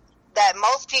 That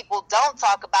most people don't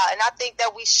talk about, and I think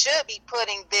that we should be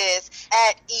putting this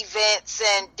at events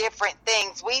and different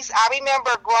things. I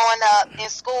remember growing up in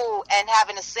school and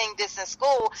having to sing this in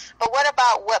school, but what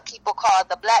about what people call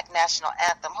the Black National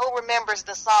Anthem? Who remembers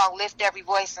the song "Lift Every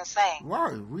Voice and Sing"?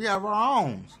 Right, we have our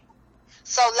own.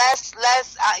 So let's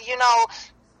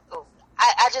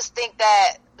I just think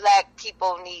that black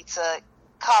people need to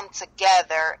come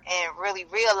together and really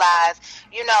realize,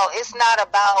 it's not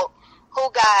about who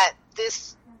got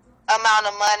this amount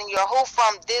of money or who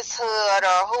from this hood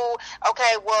or who,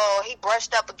 okay, well, he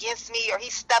brushed up against me or he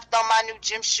stepped on my new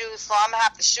gym shoes, so I'm gonna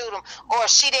have to shoot him, or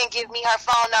she didn't give me her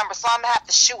phone number, so I'm gonna have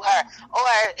to shoot her, or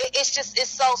it's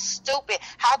so stupid.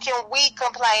 How can we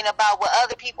complain about what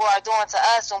other people are doing to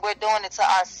us when we're doing it to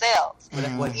ourselves?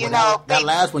 That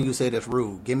last one you said is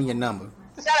rude. Give me your number.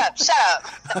 Shut up.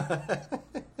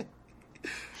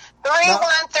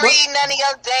 313, none of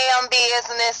your damn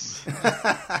business.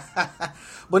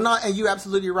 But no, and you're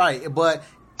absolutely right. But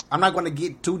I'm not going to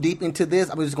get too deep into this.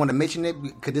 I'm just going to mention it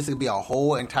because this would be a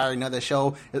whole entire another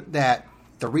show. That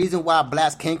the reason why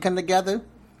blacks can't come together,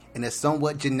 and it's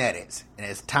somewhat genetics, and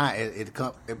it's time.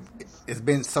 It's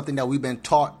been something that we've been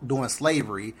taught during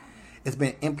slavery. It's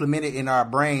been implemented in our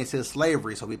brains since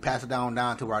slavery, so we pass it down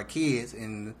to our kids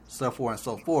and so forth and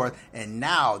so forth. And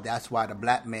now that's why the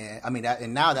black man,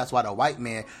 and now that's why the white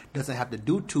man doesn't have to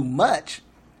do too much,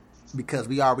 because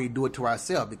we already do it to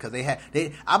ourselves. Because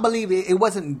I believe it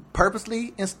wasn't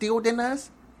purposely instilled in us,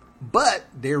 but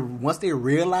once they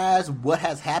realized what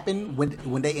has happened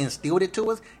when they instilled it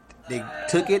to us, they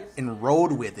took it and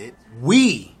rolled with it.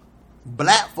 We,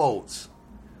 black folks,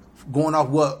 going off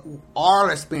what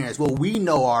our experience, what we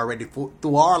know already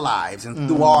through our lives and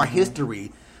through our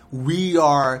history, we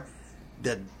are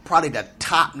probably the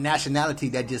top nationality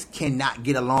that just cannot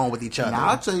get along with each other. Now,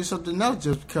 I'll tell you something else,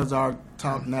 just because our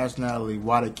top nationality,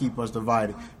 why they keep us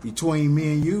divided. Between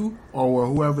me and you, or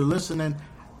whoever listening,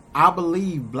 I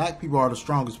believe black people are the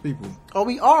strongest people. Oh,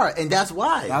 we are, and that's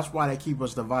why. That's why they keep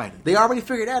us divided. They already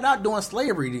figured that out during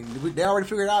slavery. They already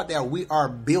figured out that we are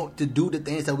built to do the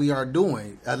things that we are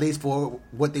doing, at least for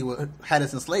what they had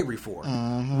us in slavery for.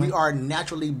 Mm-hmm. We are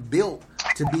naturally built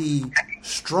to be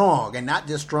strong, and not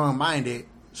just strong-minded,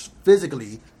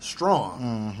 physically strong.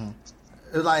 Mm-hmm.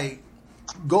 It's like,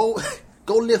 go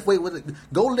lift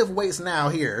weights now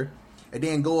here, and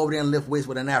then go over there and lift weights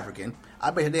with an African. I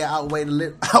bet they outweigh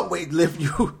lift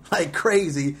you like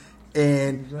crazy,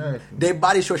 and their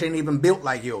body structure ain't even built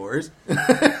like yours.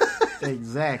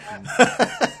 Exactly.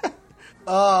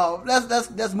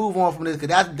 Let's move on from this,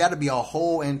 because that'll be a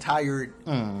whole entire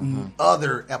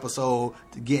other episode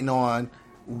to getting on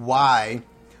why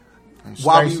we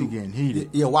getting heated.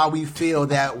 Yeah, why we feel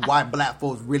that why black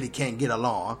folks really can't get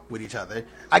along with each other.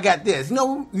 I got this.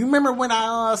 You remember when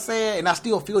I said, and I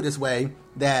still feel this way,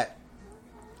 that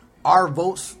our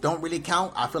votes don't really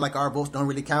count. I feel like our votes don't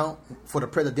really count for the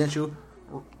presidential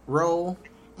role.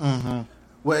 Mm-hmm.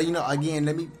 Well, again,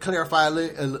 let me clarify a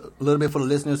little bit for the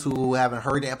listeners who haven't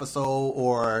heard the episode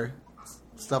or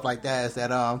stuff like that. Is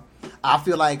that I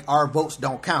feel like our votes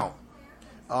don't count.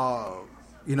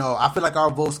 I feel like our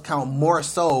votes count more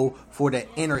so for the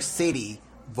inner city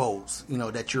votes,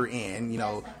 that you're in,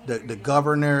 the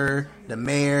governor, the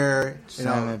mayor,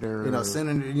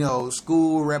 senator,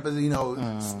 school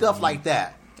representative, stuff like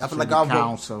that. I feel like our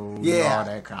council, all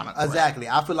that kind of crap. Exactly.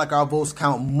 I feel like our votes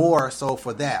count more so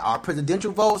for that. Our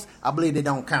presidential votes, I believe they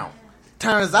don't count.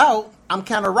 Turns out, I'm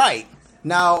kind of right.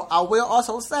 Now, I will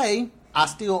also say, I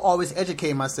still always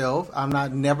educate myself. I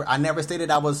never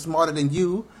stated I was smarter than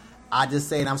you. I just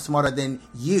said I'm smarter than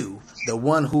you, the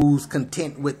one who's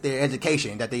content with their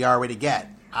education that they already got.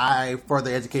 I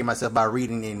further educate myself by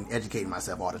reading and educating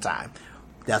myself all the time.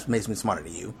 That makes me smarter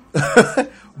than you.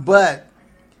 But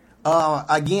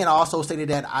again, I also stated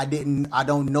that I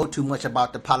don't know too much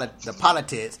about the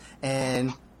politics,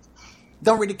 and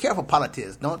don't really care for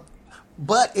politics.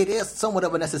 But it is somewhat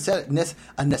of a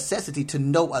necessity to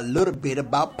know a little bit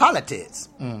about politics.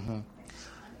 Mm-hmm.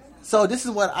 So this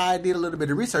is what I did a little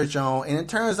bit of research on, and it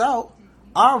turns out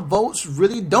our votes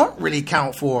don't really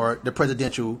count for the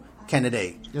presidential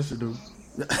candidate. Yes, it do.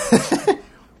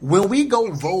 When we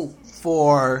go vote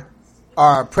for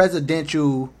our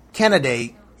presidential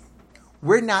candidate,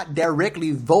 we're not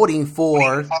directly voting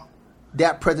for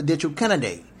that presidential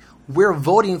candidate. We're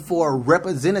voting for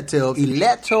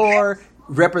electoral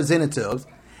representatives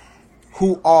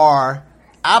who are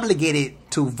obligated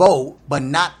to vote, but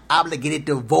not obligated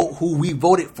to vote who we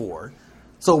voted for.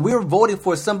 So we're voting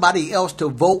for somebody else to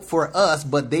vote for us,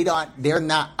 but they're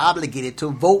not obligated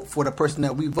to vote for the person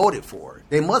that we voted for.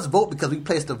 They must vote because we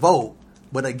placed the vote,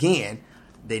 but again,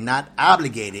 they're not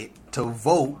obligated to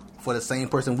vote for the same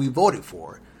person we voted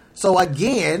for. So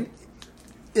again,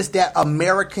 it's that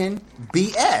American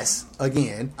BS.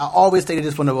 Again, I always stated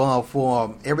this from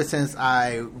ever since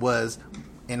I was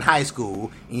in high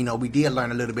school. We did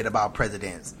learn a little bit about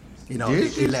presidents.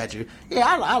 Election. Yeah,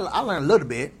 I learned a little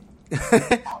bit.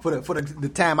 for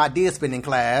the time I did spend in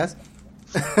class,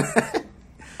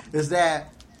 is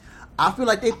that I feel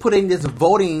like they put in this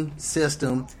voting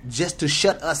system just to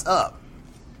shut us up.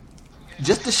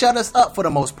 Just to shut us up for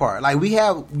the most part. Like we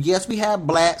have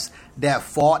blacks that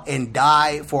fought and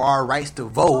died for our rights to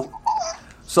vote.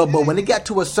 So, but when it got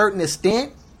to a certain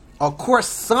extent, of course,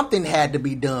 something had to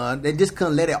be done. They just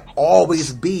couldn't let it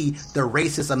always be the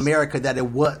racist America that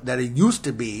it used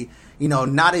to be. You know,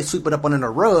 now they sweep it up under the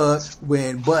rug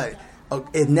but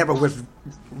it never was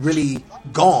really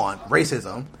gone,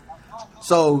 racism.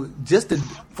 So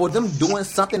for them doing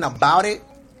something about it,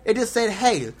 it just said,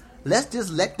 hey, let's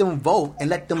just let them vote and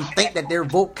let them think that their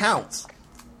vote counts.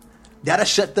 That'll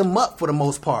shut them up for the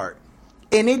most part.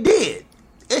 And it did.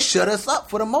 It shut us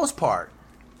up for the most part.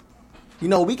 You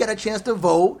know, we got a chance to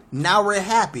vote. Now we're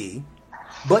happy.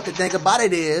 But the thing about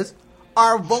it is,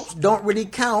 our votes don't really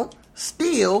count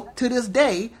still to this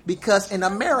day because in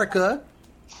America,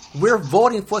 we're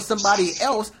voting for somebody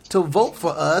else to vote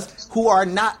for us who are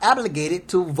not obligated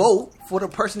to vote for the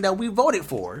person that we voted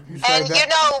for. And you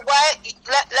know what?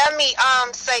 Let me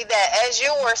say that as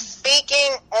you were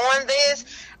speaking on this,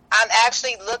 I'm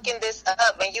actually looking this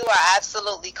up, and you are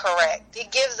absolutely correct.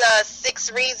 It gives us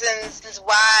 6 reasons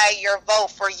why your vote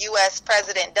for U.S.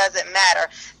 president doesn't matter.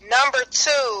 Number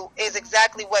 2 is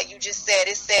exactly what you just said.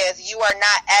 It says you are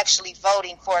not actually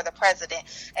voting for the president.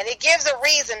 And it gives a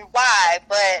reason why,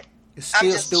 but it's still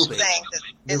I'm just stupid. saying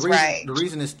it's right. The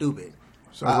reason is stupid.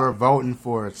 So we're voting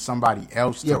for somebody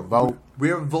else to vote?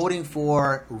 We're voting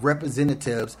for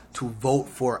representatives to vote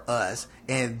for us.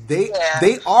 And they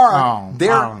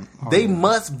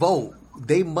must vote.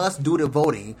 They must do the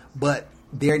voting, but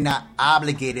they're not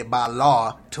obligated by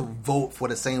law to vote for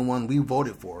the same one we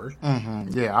voted for.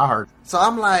 Mm-hmm. Yeah, I heard. So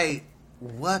I'm like,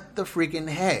 what the freaking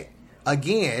heck?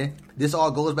 Again, this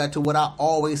all goes back to what I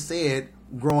always said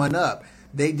growing up.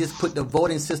 They just put the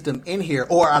voting system in here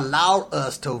or allow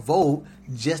us to vote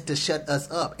just to shut us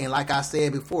up. And like I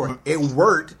said before, it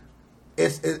worked.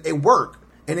 It worked.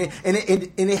 And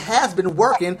it has been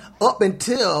working up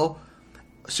until,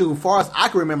 as far as I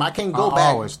can remember. I can't go back.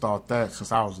 I always thought that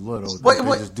since I was little. They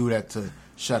just do that to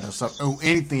shut us up.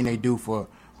 Anything they do for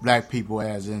black people,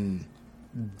 as in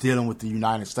dealing with the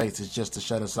United States, is just to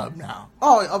shut us up now.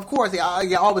 Oh, of course.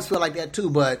 I always feel like that too.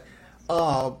 But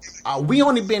we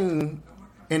only been,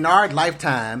 in our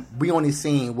lifetime, we only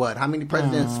seen what? How many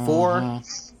presidents? 4?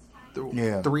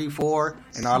 3, 4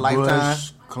 in our lifetime?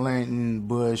 Bush, Clinton,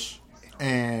 Bush,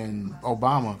 and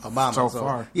Obama so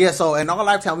far. Yeah, so in our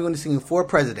lifetime, we only seen 4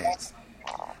 presidents.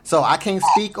 So I can't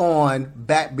speak on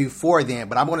back before then,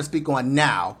 but I'm going to speak on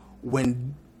now.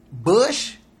 When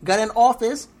Bush got in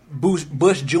office,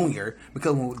 Bush Jr.,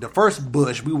 because the first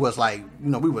Bush, we was like,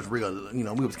 we was real,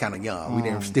 we was kind of young. We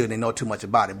didn't know too much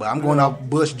about it. But I'm going off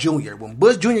Bush Jr. When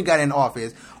Bush Jr. got in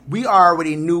office, we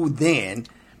already knew then,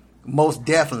 most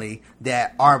definitely,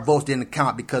 that our votes didn't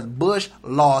count because Bush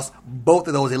lost both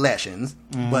of those elections.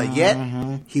 But yet,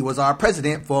 he was our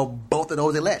president for both of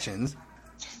those elections.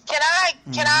 Can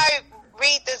I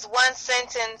read this one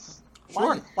sentence?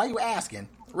 Sure. Why are you asking?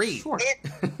 Read. Sure.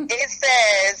 It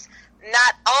says,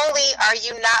 not only are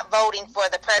you not voting for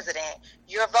the president,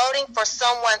 you're voting for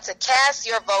someone to cast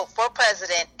your vote for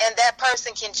president, and that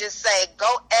person can just say, go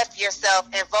F yourself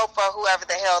and vote for whoever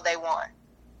the hell they want.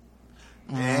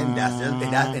 And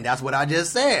that's what I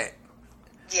just said.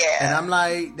 Yeah. And I'm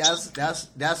like,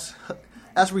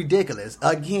 that's ridiculous.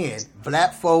 Again,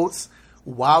 black folks,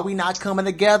 why we not coming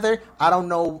together? I don't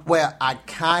know. Well, I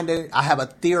have a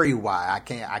theory why. I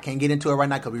can't get into it right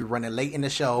now because we're running late in the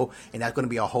show, and that's going to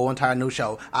be a whole entire new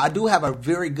show. I do have a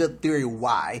very good theory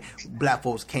why black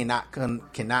folks cannot come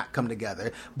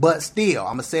together. But still,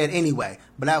 I'm gonna say it anyway.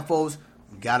 Black folks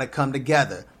gotta come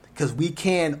together because we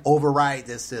can override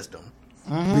this system.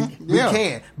 We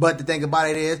can, but the thing about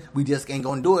it is, we just ain't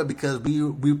gonna do it because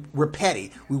we're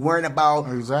petty. We weren't about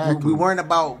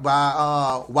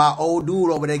why old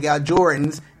dude over there got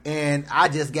Jordans and I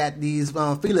just got these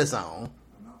Felix on.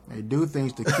 They do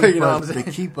things to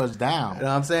keep us down. You know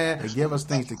what I'm saying? They give us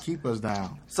things to keep us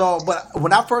down. So, but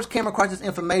when I first came across this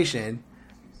information,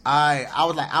 I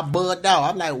was like, I bugged out.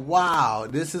 I'm like, wow,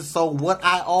 this is so. What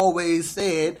I always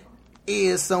said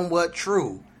is somewhat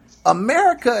true.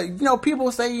 America,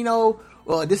 people say,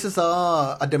 this is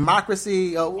a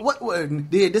democracy.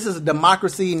 This is a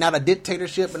democracy, not a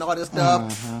dictatorship, and all this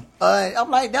stuff.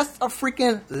 I'm like, that's a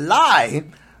freaking lie.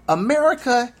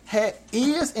 America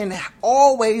is and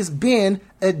always been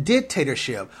a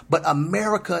dictatorship, but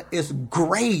America is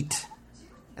great.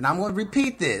 And I'm going to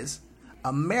repeat this.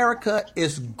 America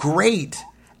is great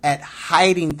at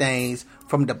hiding things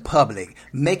from the public,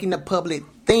 making the public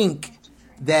think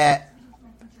that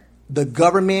the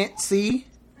government,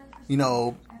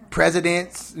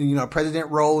 presidents, president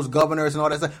roles, governors, and all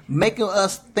that stuff, making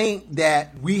us think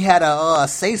that we had a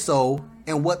say-so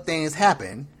in what things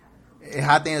happen and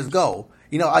how things go.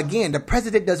 Again, the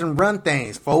president doesn't run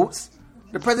things, folks.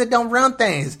 The president don't run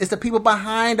things. It's the people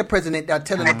behind the president that are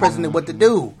telling the president what to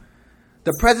do.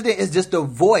 The president is just the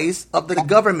voice of the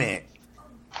government.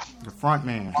 The front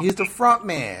man. He's the front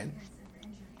man.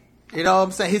 You know what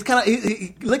I'm saying? He's kind of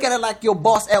he look at it like your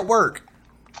boss at work.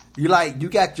 You got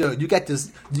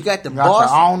the boss,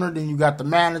 the owner, then you got the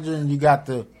manager, and you got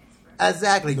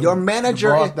exactly your manager.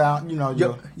 The boss down,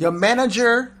 your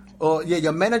manager.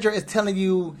 Your manager is telling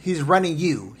you he's running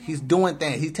you. He's doing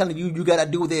things. He's telling you got to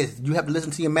do this. You have to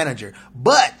listen to your manager.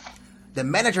 But the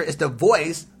manager is the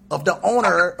voice of the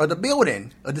owner of the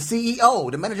building, of the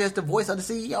CEO. The manager is the voice of the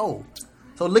CEO.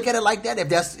 So look at it like that.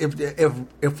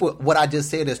 If what I just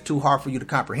said is too hard for you to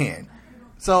comprehend.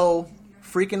 So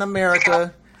freaking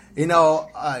America,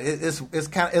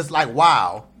 it's like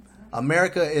wow.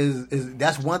 America is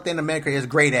that's one thing America is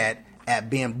great at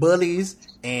being bullies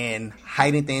and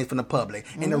hiding things from the public.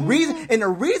 And the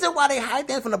reason why they hide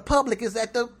things from the public is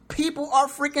that the people are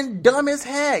freaking dumb as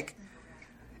heck.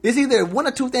 It's either one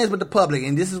or two things with the public,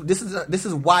 and this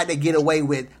is why they get away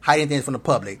with hiding things from the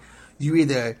public. You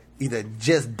either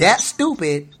just that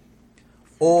stupid,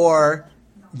 or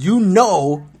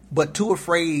but too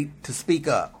afraid to speak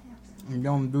up. You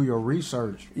don't do your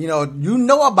research. You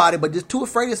know about it, but just too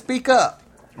afraid to speak up.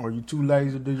 Or you too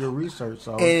lazy to do your research.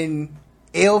 So. And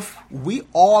if we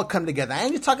all come together, I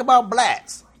ain't just talking about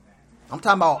blacks. I'm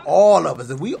talking about all of us.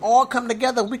 If we all come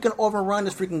together, we can overrun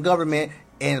this freaking government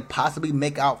and possibly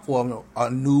make out for a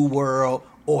new world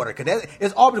order. Because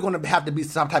it's always going to have to be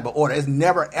some type of order. It's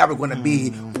never ever going to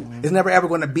be. It's never ever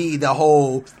going to be the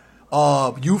whole.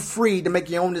 You free to make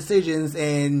your own decisions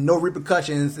and no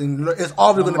repercussions, and it's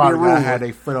always going to be rules. Had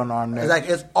their foot on our neck.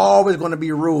 It's always going to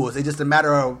be rules. It's just a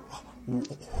matter of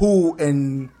who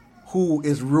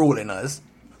is ruling us.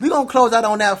 We're going to close out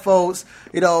on that, folks.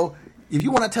 If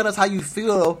you want to tell us how you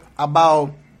feel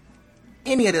about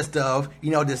any of this stuff,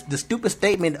 the stupid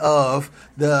statement of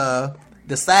the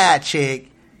side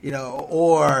chick,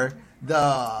 or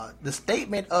the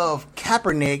statement of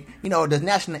Kaepernick, the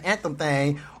national anthem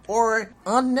thing, or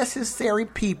unnecessary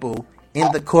people in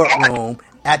the courtroom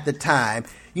at the time.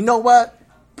 You know what?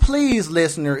 Please,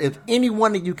 listener, if any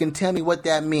one of you can tell me what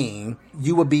that means,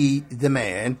 you will be the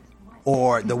man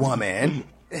or the woman.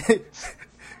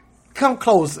 Come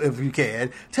close if you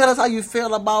can. Tell us how you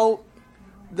feel about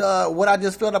what I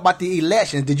just felt about the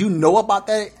elections. Did you know about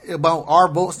that? About our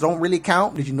votes don't really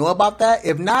count? Did you know about that?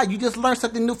 If not, you just learned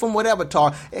something new from Whatever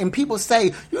Talk. And people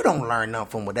say, you don't learn nothing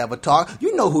from Whatever Talk.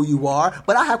 You know who you are.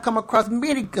 But I have come across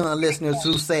many listeners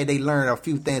who say they learned a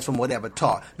few things from Whatever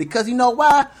Talk. Because you know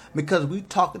why? Because we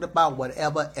talking about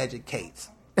whatever educates.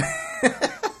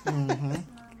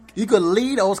 You could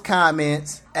leave those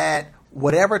comments at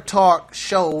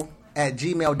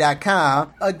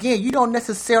whatevertalkshow@gmail.com. Again, you don't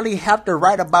necessarily have to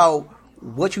write about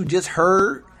what you just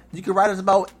heard. You can write us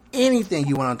about anything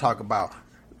you want to talk about.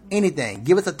 Anything.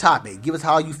 Give us a topic. Give us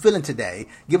how you feeling today.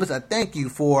 Give us a thank you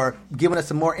for giving us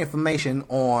some more information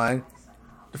on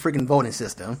the freaking voting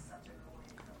system.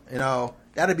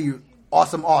 That'd be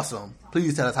awesome.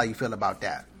 Please tell us how you feel about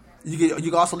that. You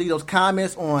can also leave those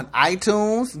comments on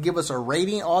iTunes. Give us a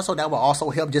rating also. That will also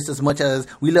help just as much as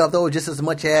we love those just as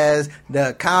much as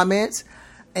the comments.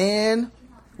 And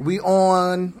we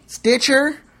on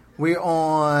Stitcher. We're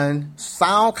on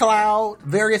SoundCloud.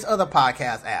 Various other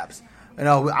podcast apps.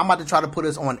 I'm about to try to put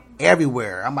us on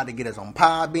everywhere. I'm about to get us on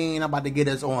Podbean. I'm about to get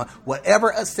us on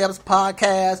whatever accepts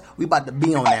podcasts. We about to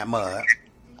be on that mud.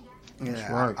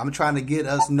 Yeah, right. I'm trying to get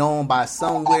us known by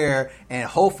somewhere, and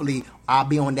hopefully I'll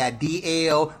be on that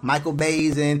DL, Michael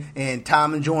Bazin, and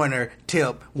Tom and Joyner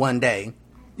tip one day.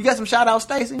 You got some shout outs,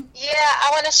 Stacey? Yeah, I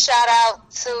want to shout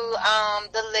out to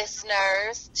the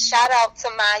listeners. Shout out to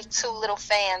my 2 little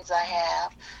fans I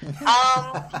have.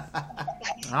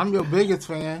 I'm your biggest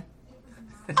fan.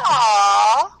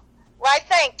 Aw. Why,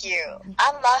 thank you.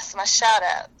 I lost my shout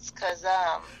outs because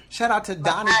shout out to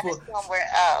Donnie for somewhere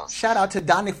else. Shout out to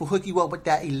Donnie for hooking you up with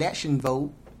that election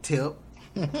vote tip.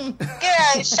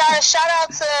 Yeah, shout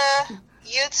out to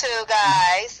you two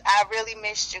guys. I really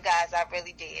missed you guys. I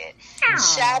really did.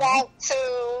 Aww. Shout out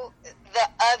to the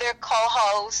other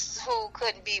co-hosts who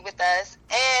couldn't be with us,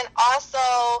 and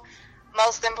also,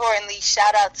 most importantly,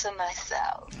 shout out to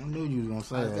myself. I knew you was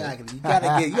gonna say that.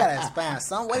 You gotta find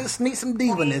some way to sneak some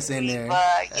divaness in there.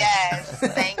 Yes,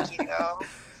 thank you.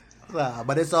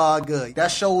 But it's all good.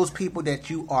 That shows people that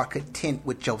you are content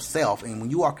with yourself. And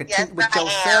when you are content with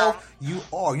yourself,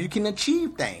 you can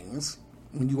achieve things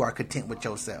when you are content with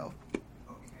yourself.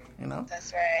 You know?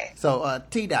 That's right. So,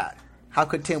 T-Dot, how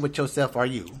content with yourself are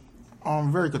you?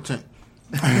 I'm very content.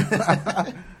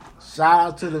 Shout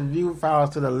out to the view, shout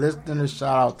out to the listeners,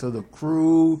 shout out to the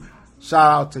crew,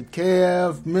 shout out to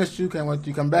Kev, missed you, can't wait till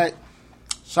you come back.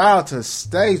 Shout out to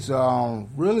Stacey,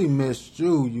 really missed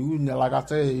you. You know, like I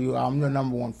said, I'm your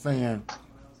number one fan.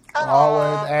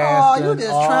 Always asking. You just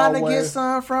trying to get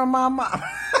some from my mom.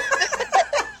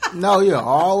 No, you're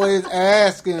always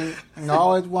asking and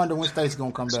always wonder when Stacey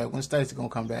gonna come back. When Stacey gonna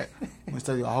come back? When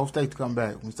Stacey? I hope Stacey come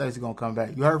back. When Stacey gonna come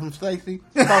back? You heard from Stacey?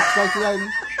 You talk to Stacey lately?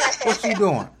 What she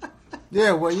doing?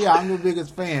 Yeah, well, yeah, I'm your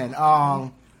biggest fan.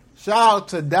 Shout out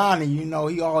to Donnie. You know,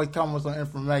 he always comes with some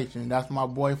information. That's my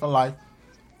boy for life.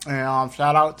 And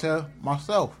shout out to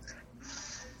myself.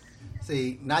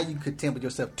 See, now you content with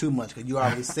yourself too much because you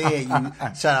already said you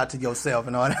shout out to yourself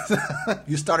and all that.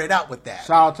 You started out with that.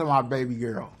 Shout out to my baby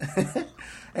girl.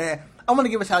 And I want to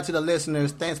give a shout out to the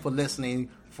listeners. Thanks for listening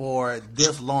for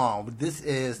this long. This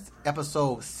is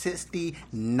episode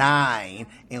 69,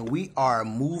 and we are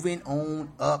moving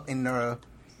on up in the,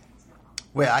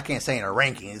 well, I can't say in the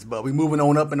rankings, but we're moving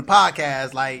on up in the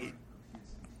podcast, like,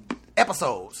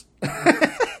 episodes.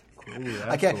 Ooh,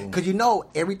 okay, because you know,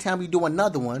 every time we do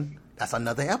another one, that's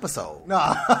another episode.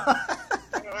 No.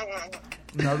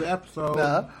 Another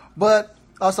episode. But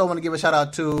also I want to give a shout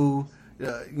out to,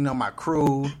 my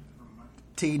crew,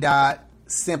 T-Dot,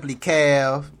 Simply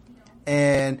Kev,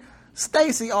 and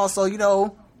Stacey also, you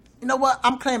know what?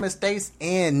 I'm claiming Stacey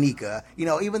and Nika.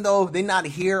 Even though they're not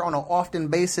here on an often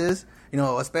basis,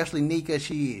 especially Nika,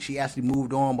 she actually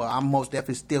moved on, but I'm most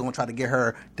definitely still going to try to get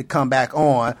her to come back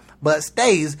on. But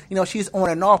Stacey, she's on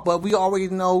and off, but we already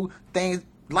know things,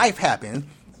 life happens.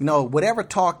 Whatever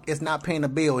talk is not paying the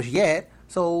bills yet,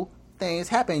 so things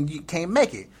happen. You can't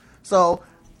make it. So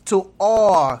to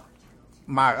all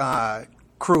my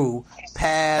crew,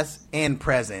 past and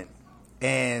present,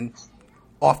 and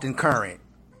often current.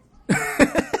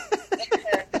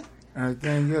 And the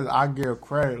thing is, I give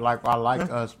credit, like I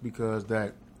like us because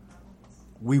that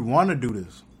we want to do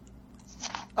this.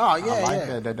 Oh yeah, I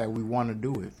like that we want to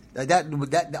do it.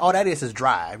 That all that is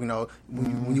drive.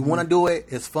 When you want to do it,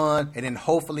 it's fun, and then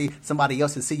hopefully somebody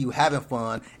else will see you having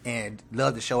fun and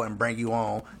love the show and bring you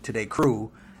on to their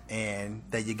crew, and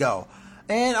there you go.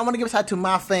 And I want to give a shout out to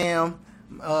my fam.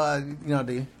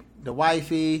 The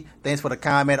wifey. Thanks for the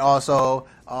comment. Also,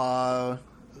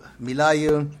 me love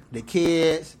you. The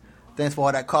kids. Thanks for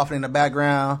all that coughing in the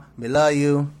background. Me love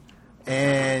you.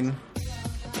 And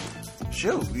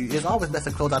shoot, it's always best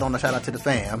to close out on a shout out to the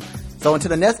fam. So until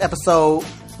the next episode,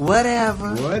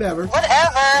 whatever.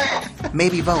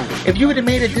 Maybe vote. If you would have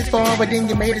made it this far, but then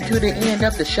you made it to the end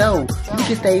of the show, you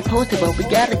can stay posted, but we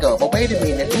gotta go. But wait a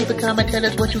minute, leave a comment, tell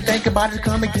us what you think about it.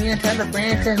 Come again, tell a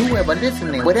friend, tell whoever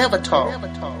listening, whatever talk.